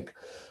 And I think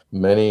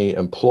many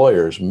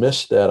employers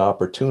miss that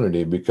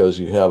opportunity because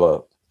you have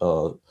a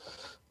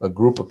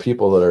group of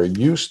people that are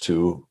used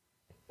to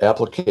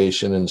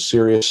application and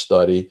serious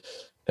study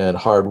and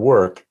hard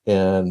work.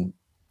 And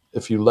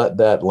if you let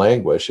that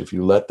languish, if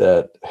you let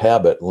that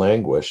habit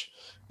languish,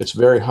 it's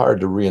very hard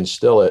to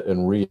reinstill it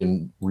and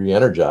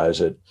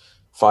re-energize it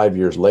 5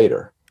 years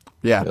later.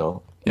 Yeah.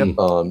 Yep. You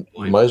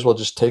might as well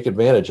just take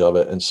advantage of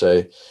it and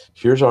say,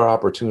 here's our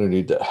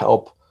opportunity to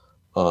help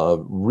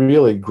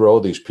really grow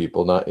these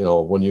people. Not,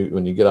 when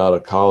you get out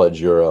of college,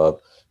 you're a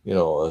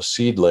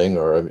seedling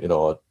or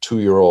a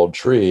 2-year-old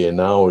tree. And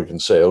now we can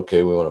say,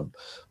 okay, we want to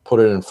put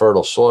it in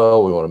fertile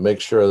soil. We want to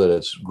make sure that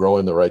it's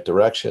growing the right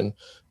direction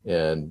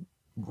and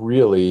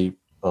really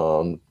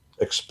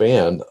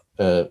expand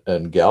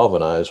and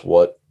galvanize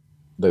what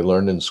they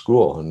learned in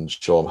school and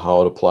show them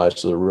how it applies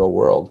to the real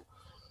world.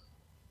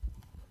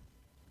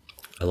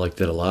 I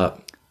liked it a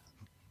lot.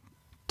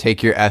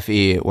 Take your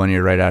FE when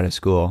you're right out of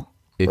school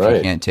if you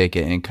Right. can't take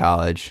it in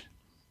college.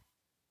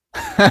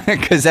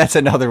 Because that's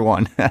another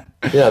one.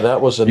 Yeah, that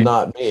was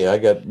not me. I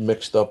got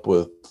mixed up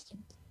with,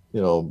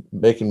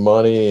 making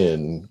money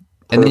and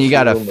And then you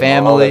got a perfume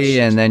and all that family,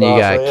 and then you stuff.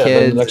 got Yeah, then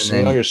kids, the next and thing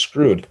you know, then- you're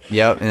screwed.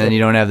 Yep, and then you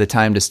don't have the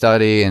time to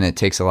study, and it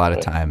takes a lot of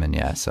time. And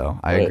yeah, so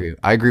I Right. agree.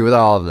 I agree with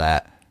all of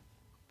that.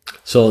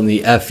 So in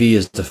the FE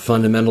is the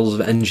fundamentals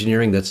of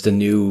engineering. That's the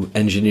new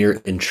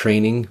engineer in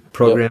training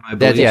program, I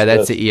believe.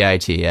 That's the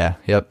EIT. Yeah,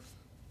 yep.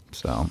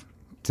 So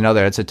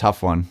it's a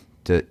tough one.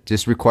 It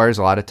just requires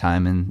a lot of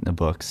time in the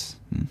books.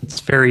 It's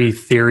very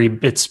theory.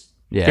 It's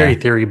Yeah. very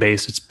theory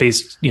based. It's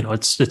based,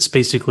 it's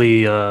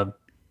basically a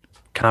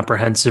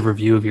comprehensive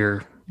review of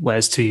your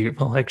last 2 years.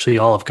 Well, actually,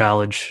 all of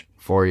college.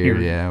 4 year,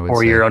 your yeah. I would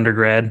 4-year say.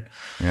 undergrad.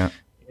 Yeah.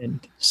 And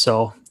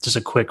so, just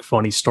a quick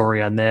funny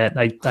story on that.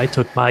 I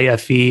took my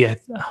FE. I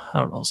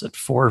don't know, was it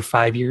 4 or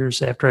 5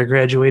 years after I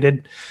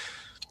graduated?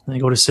 And I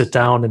go to sit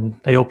down, and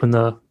I open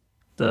the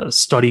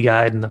study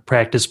guide and the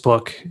practice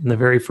book. And the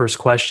very first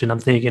question, I'm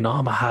thinking, "Oh,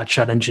 I'm a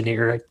hotshot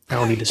engineer. I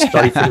don't need to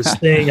study for this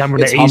thing. I'm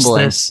going It's to ace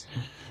humbling. this."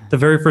 The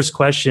very first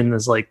question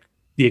is like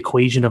the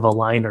equation of a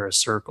line or a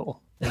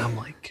circle, and I'm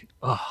like,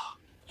 "Oh."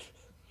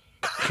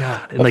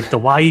 God, and like the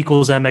y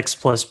equals mx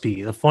plus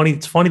b. It's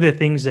funny the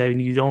things that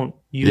you don't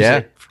use Yeah.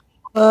 it.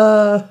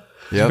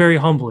 It's Yep. very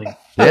humbling.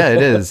 Yeah,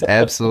 it is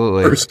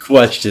absolutely. First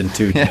question,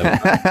 too, Jim.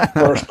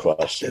 First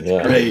question,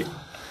 yeah. Great.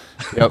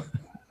 Yep.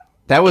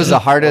 That was the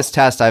hardest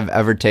test I've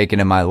ever taken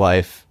in my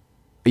life,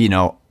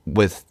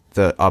 with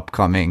the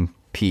upcoming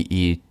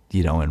PE,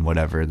 and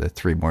whatever the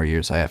 3 more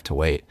years I have to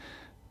wait.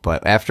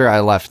 But after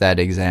I left that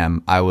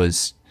exam, I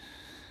was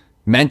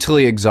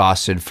mentally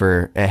exhausted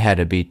it had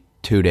to be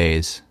 2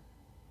 days,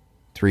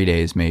 3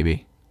 days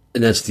maybe.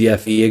 And that's the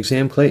FE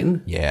exam,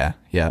 Clayton? Yeah.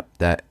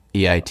 That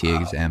EIT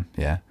exam.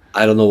 Yeah.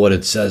 I don't know what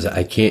it says.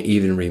 I can't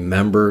even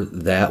remember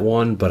that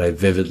one, but I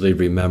vividly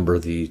remember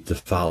the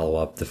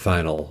follow-up, the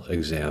final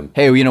exam.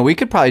 Hey, we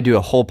could probably do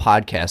a whole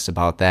podcast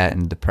about that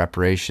and the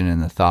preparation and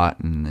the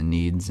thought and the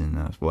needs and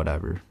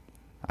whatever.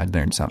 I'd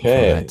learn something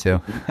Okay. from that too.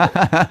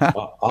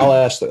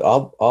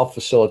 I'll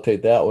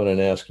facilitate that one and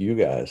ask you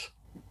guys.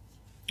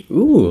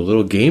 Ooh, a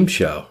little game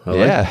show. I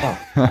like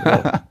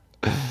Yeah.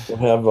 We'll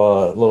have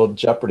a little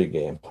Jeopardy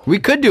game. We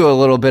could do a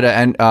little bit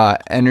of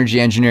energy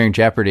engineering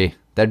Jeopardy.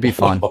 That'd be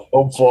fun.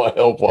 Oh boy,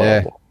 oh boy.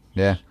 Yeah. Oh boy.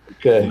 Yeah.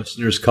 Okay.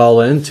 Listeners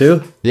call in,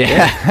 too?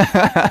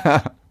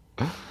 Yeah.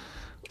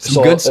 Some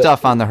So, good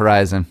stuff on the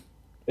horizon.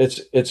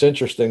 It's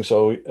interesting.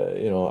 So,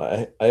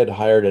 I had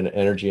hired an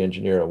energy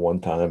engineer at one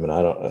time,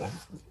 and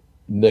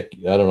Nick,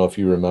 I don't know if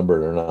you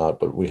remember it or not,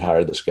 but we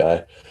hired this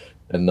guy,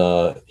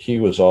 and he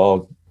was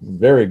all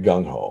very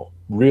gung ho,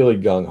 really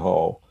gung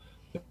ho,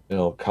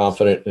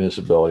 confident in his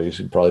abilities.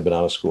 He'd probably been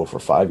out of school for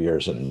 5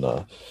 years, and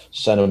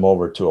sent him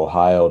over to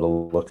Ohio to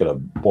look at a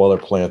boiler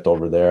plant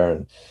over there.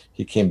 And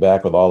he came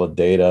back with all the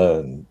data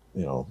and,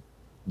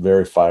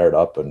 very fired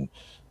up. And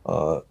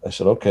I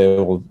said, okay,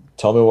 well,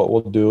 tell me what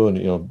we'll do,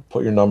 and,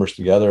 put your numbers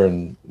together,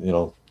 and,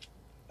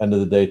 end of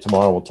the day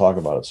tomorrow, we'll talk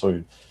about it. So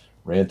he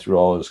ran through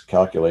all his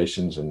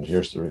calculations, and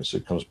so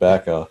it comes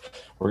back.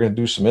 We're going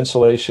to do some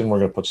insulation. We're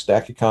going to put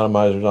stack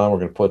economizers on. We're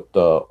going to put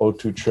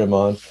O2 trim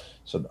on.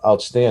 So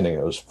outstanding.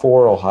 It was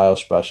 4 Ohio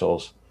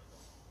specials.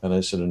 And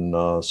I said,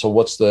 so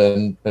what's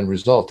the end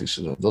result? He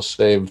said, they'll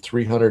save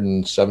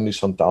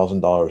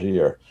 $370,000 a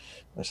year.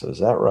 I said, is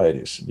that right?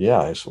 He said, yeah.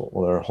 I said,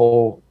 well, their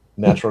whole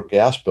natural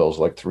gas bill is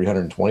like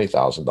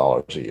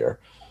 $320,000 a year.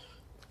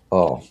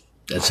 Oh,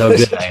 That's how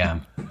good I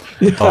am.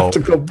 you have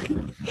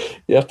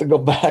to go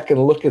back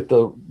and look at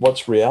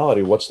what's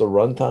reality, what's the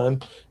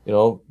runtime.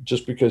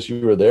 Just because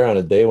you were there on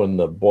a day when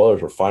the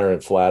boilers were firing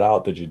flat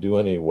out, did you do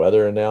any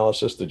weather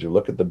analysis? Did you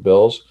look at the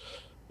bills,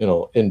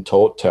 in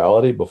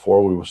totality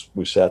before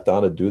we sat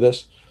down to do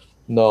this?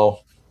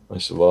 No. I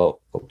said, well,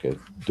 okay,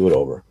 do it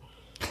over.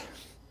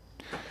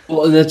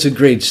 Well, and that's a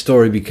great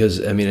story because,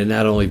 it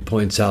not only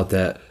points out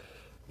that,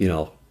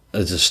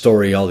 it's a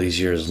story all these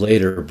years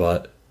later,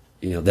 but,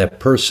 that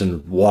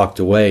person walked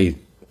away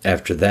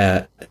after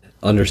that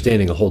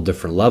understanding a whole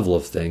different level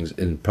of things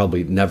and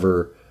probably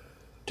never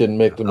Didn't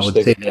make the I would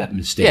mistake. say that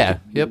mistake. Yeah,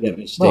 yep. That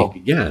mistake No.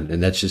 again,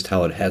 and that's just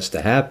how it has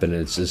to happen.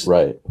 And it's just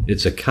Right.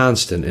 It's a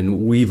constant,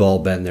 and we've all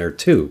been there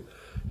too.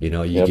 You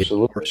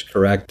Absolutely. get course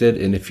corrected,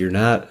 and if you're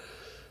not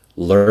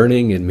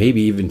learning and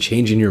maybe even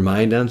changing your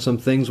mind on some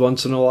things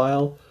once in a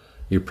while,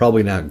 you're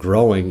probably not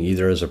growing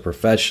either as a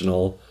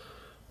professional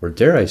or,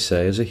 dare I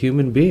say, as a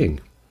human being.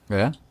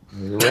 Yeah.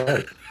 You're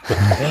right.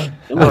 I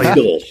feel a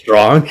little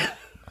strong.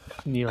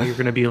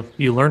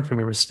 You learn from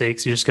your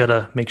mistakes. You just got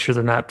to make sure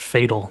they're not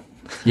fatal.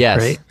 Yes.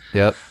 Right?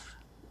 Yep.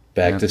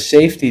 Back to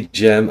safety,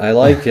 Jim. I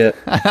like it.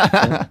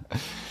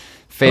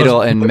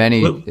 Fatal in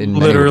many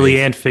Literally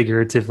ways. and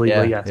figuratively. Yeah,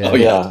 But yes. yeah. Oh,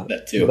 yeah, Yeah.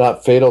 that too.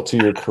 Not fatal to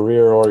your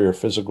career or your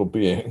physical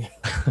being.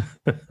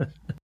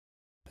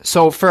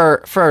 So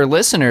for our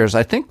listeners,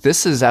 I think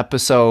this is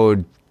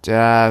episode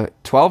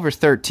 12 or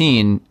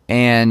 13,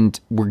 and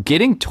we're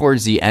getting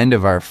towards the end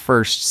of our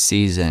first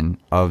season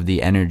of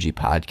the Energy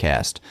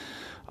Podcast.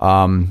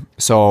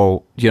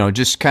 So,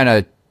 just kind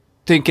of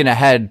thinking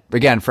ahead,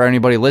 again, for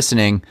anybody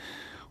listening,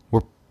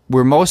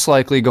 we're most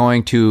likely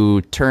going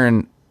to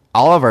turn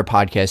all of our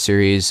podcast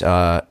series,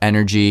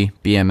 Energy,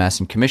 BMS,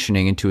 and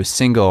Commissioning, into a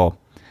single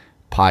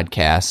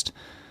podcast,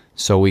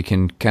 so we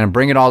can kind of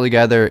bring it all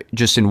together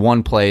just in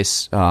one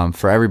place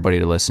for everybody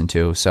to listen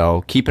to.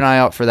 So keep an eye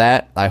out for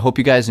that. I hope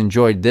you guys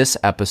enjoyed this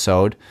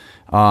episode,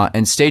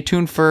 and stay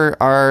tuned for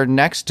our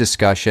next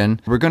discussion.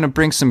 We're going to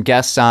bring some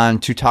guests on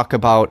to talk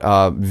about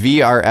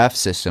VRF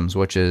systems,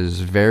 which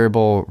is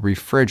variable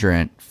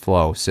refrigerant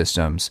flow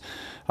systems.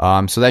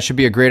 So that should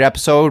be a great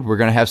episode. We're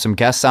going to have some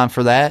guests on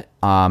for that.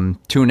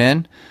 Tune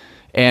in.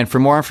 And for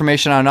more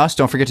information on us,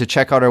 don't forget to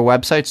check out our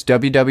websites,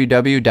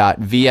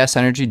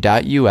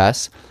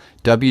 www.vsenergy.us,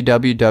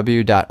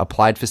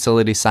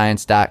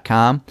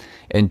 www.appliedfacilityscience.com,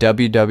 and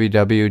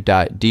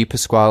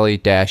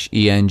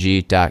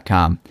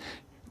www.dpasquale-eng.com.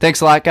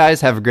 Thanks a lot,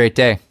 guys. Have a great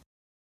day.